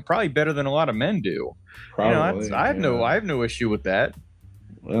that, and probably better than a lot of men do. Probably. You know, I have no issue with that.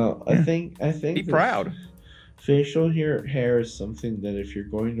 Well, I think Be proud. Facial hair is something that if you're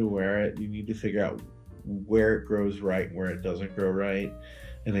going to wear it, you need to figure out where it grows right and where it doesn't grow right,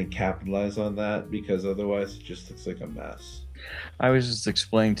 and then capitalize on that, because otherwise it just looks like a mess. I was just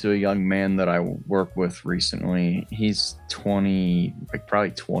explaining to a young man that I work with recently. He's 20, like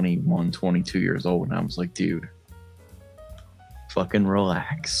probably 21, 22 years old, and I was like, dude, fucking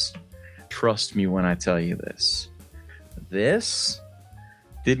relax. Trust me when I tell you this. This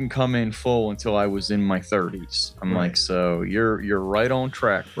didn't come in full until I was in my 30s. I'm like, so you're right on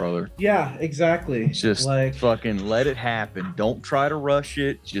track, brother. Yeah, exactly. Just like fucking let it happen. Don't try to rush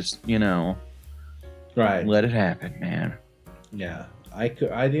it. Just, you know, let it happen, man. Yeah, I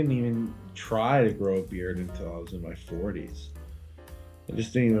didn't even try to grow a beard until I was in my 40s. I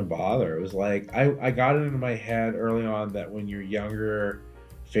just didn't even bother. It was like I got it into my head early on that when you're younger,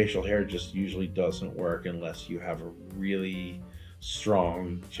 facial hair just usually doesn't work unless you have a really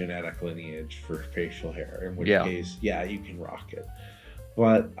strong genetic lineage for facial hair, in which case, yeah, you can rock it.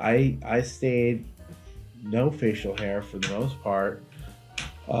 But I stayed no facial hair for the most part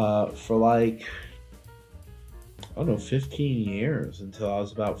for like, I don't know, 15 years until I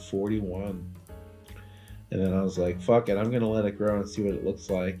was about 41. And then I was like, fuck it, I'm going to let it grow and see what it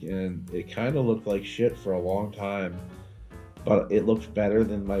looks like. And it kind of looked like shit for a long time. But it looked better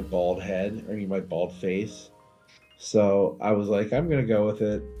than my bald head, or my bald face. So I was like, I'm going to go with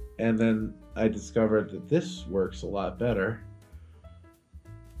it. And then I discovered that this works a lot better.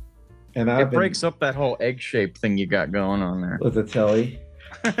 And it breaks up that whole egg shape thing you got going on there. With the Telly.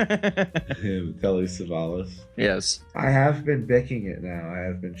 Telly Savalas. Yes. I have been bicking it now. I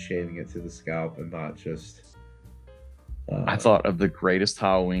have been shaving it to the scalp and not just... I thought of the greatest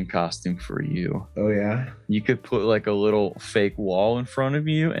Halloween costume for you. Oh, yeah? You could put like a little fake wall in front of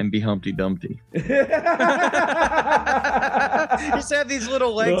you and be Humpty Dumpty. You just have these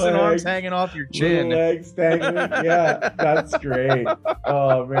little legs and arms hanging off your chin. Little legs dangling. Yeah, that's great.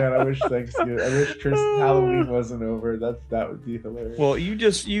 Oh, man, I wish Halloween wasn't over. That would be hilarious. Well, you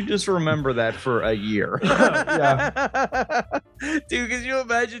just remember that for a year. Yeah. Dude, could you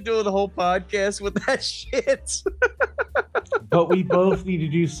imagine doing the whole podcast with that shit? But we both need to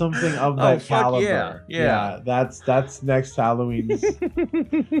do something of Oh, that fuck caliber. yeah. That's next Halloween's.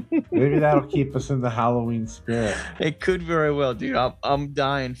 Maybe that'll keep us in the Halloween spirit. It could very well, dude. I'm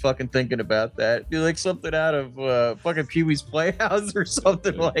dying fucking thinking about that. Be like something out of fucking Pee-wee's Playhouse or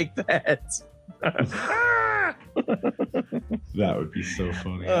something like that. That would be so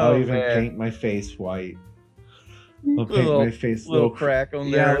funny. Oh, I'll even man. paint my face white. I'll paint Little- my face Little crack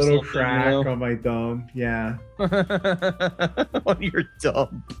on there. Yeah, a or little something, crack you know? on my dome. Yeah. On your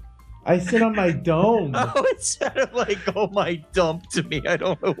dump. I sit on my dome. Oh, it sounded like "oh my dump" to me. I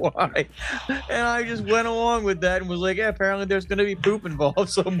don't know why, and I just went along with that and was like, "Yeah, apparently there's going to be poop involved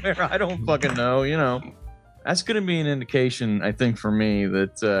somewhere." I don't fucking know. You know, that's going to be an indication, I think, for me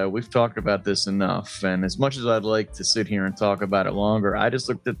that we've talked about this enough. And as much as I'd like to sit here and talk about it longer, I just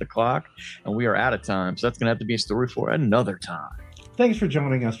looked at the clock and we are out of time. So that's going to have to be a story for another time. Thanks for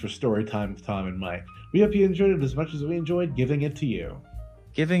joining us for Story Time with Tom and Mike. We hope you enjoyed it as much as we enjoyed giving it to you.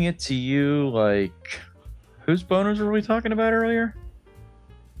 Giving it to you, like, whose boners were we talking about earlier?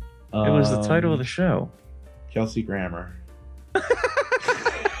 It was the title of the show. Kelsey Grammer.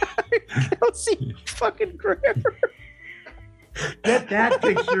 Kelsey fucking Grammer. Get that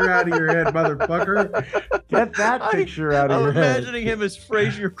picture out of your head, motherfucker. Get that picture out of I'm your head. imagining him as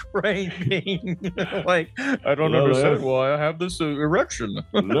Fraser Crane being like, I don't Lilith. understand why I have this erection.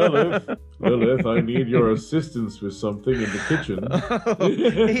 Lilith, I need your assistance with something in the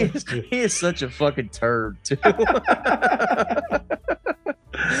kitchen. he is such a fucking turd, too.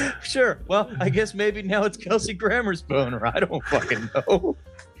 Sure. Well, I guess maybe now it's Kelsey Grammer's boner. I don't fucking know.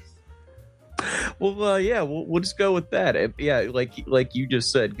 Well, yeah, we'll just go with that. Yeah, like you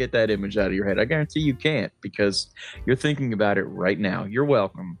just said, get that image out of your head. I guarantee you can't, because you're thinking about it right now. You're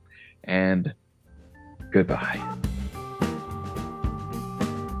welcome, and goodbye.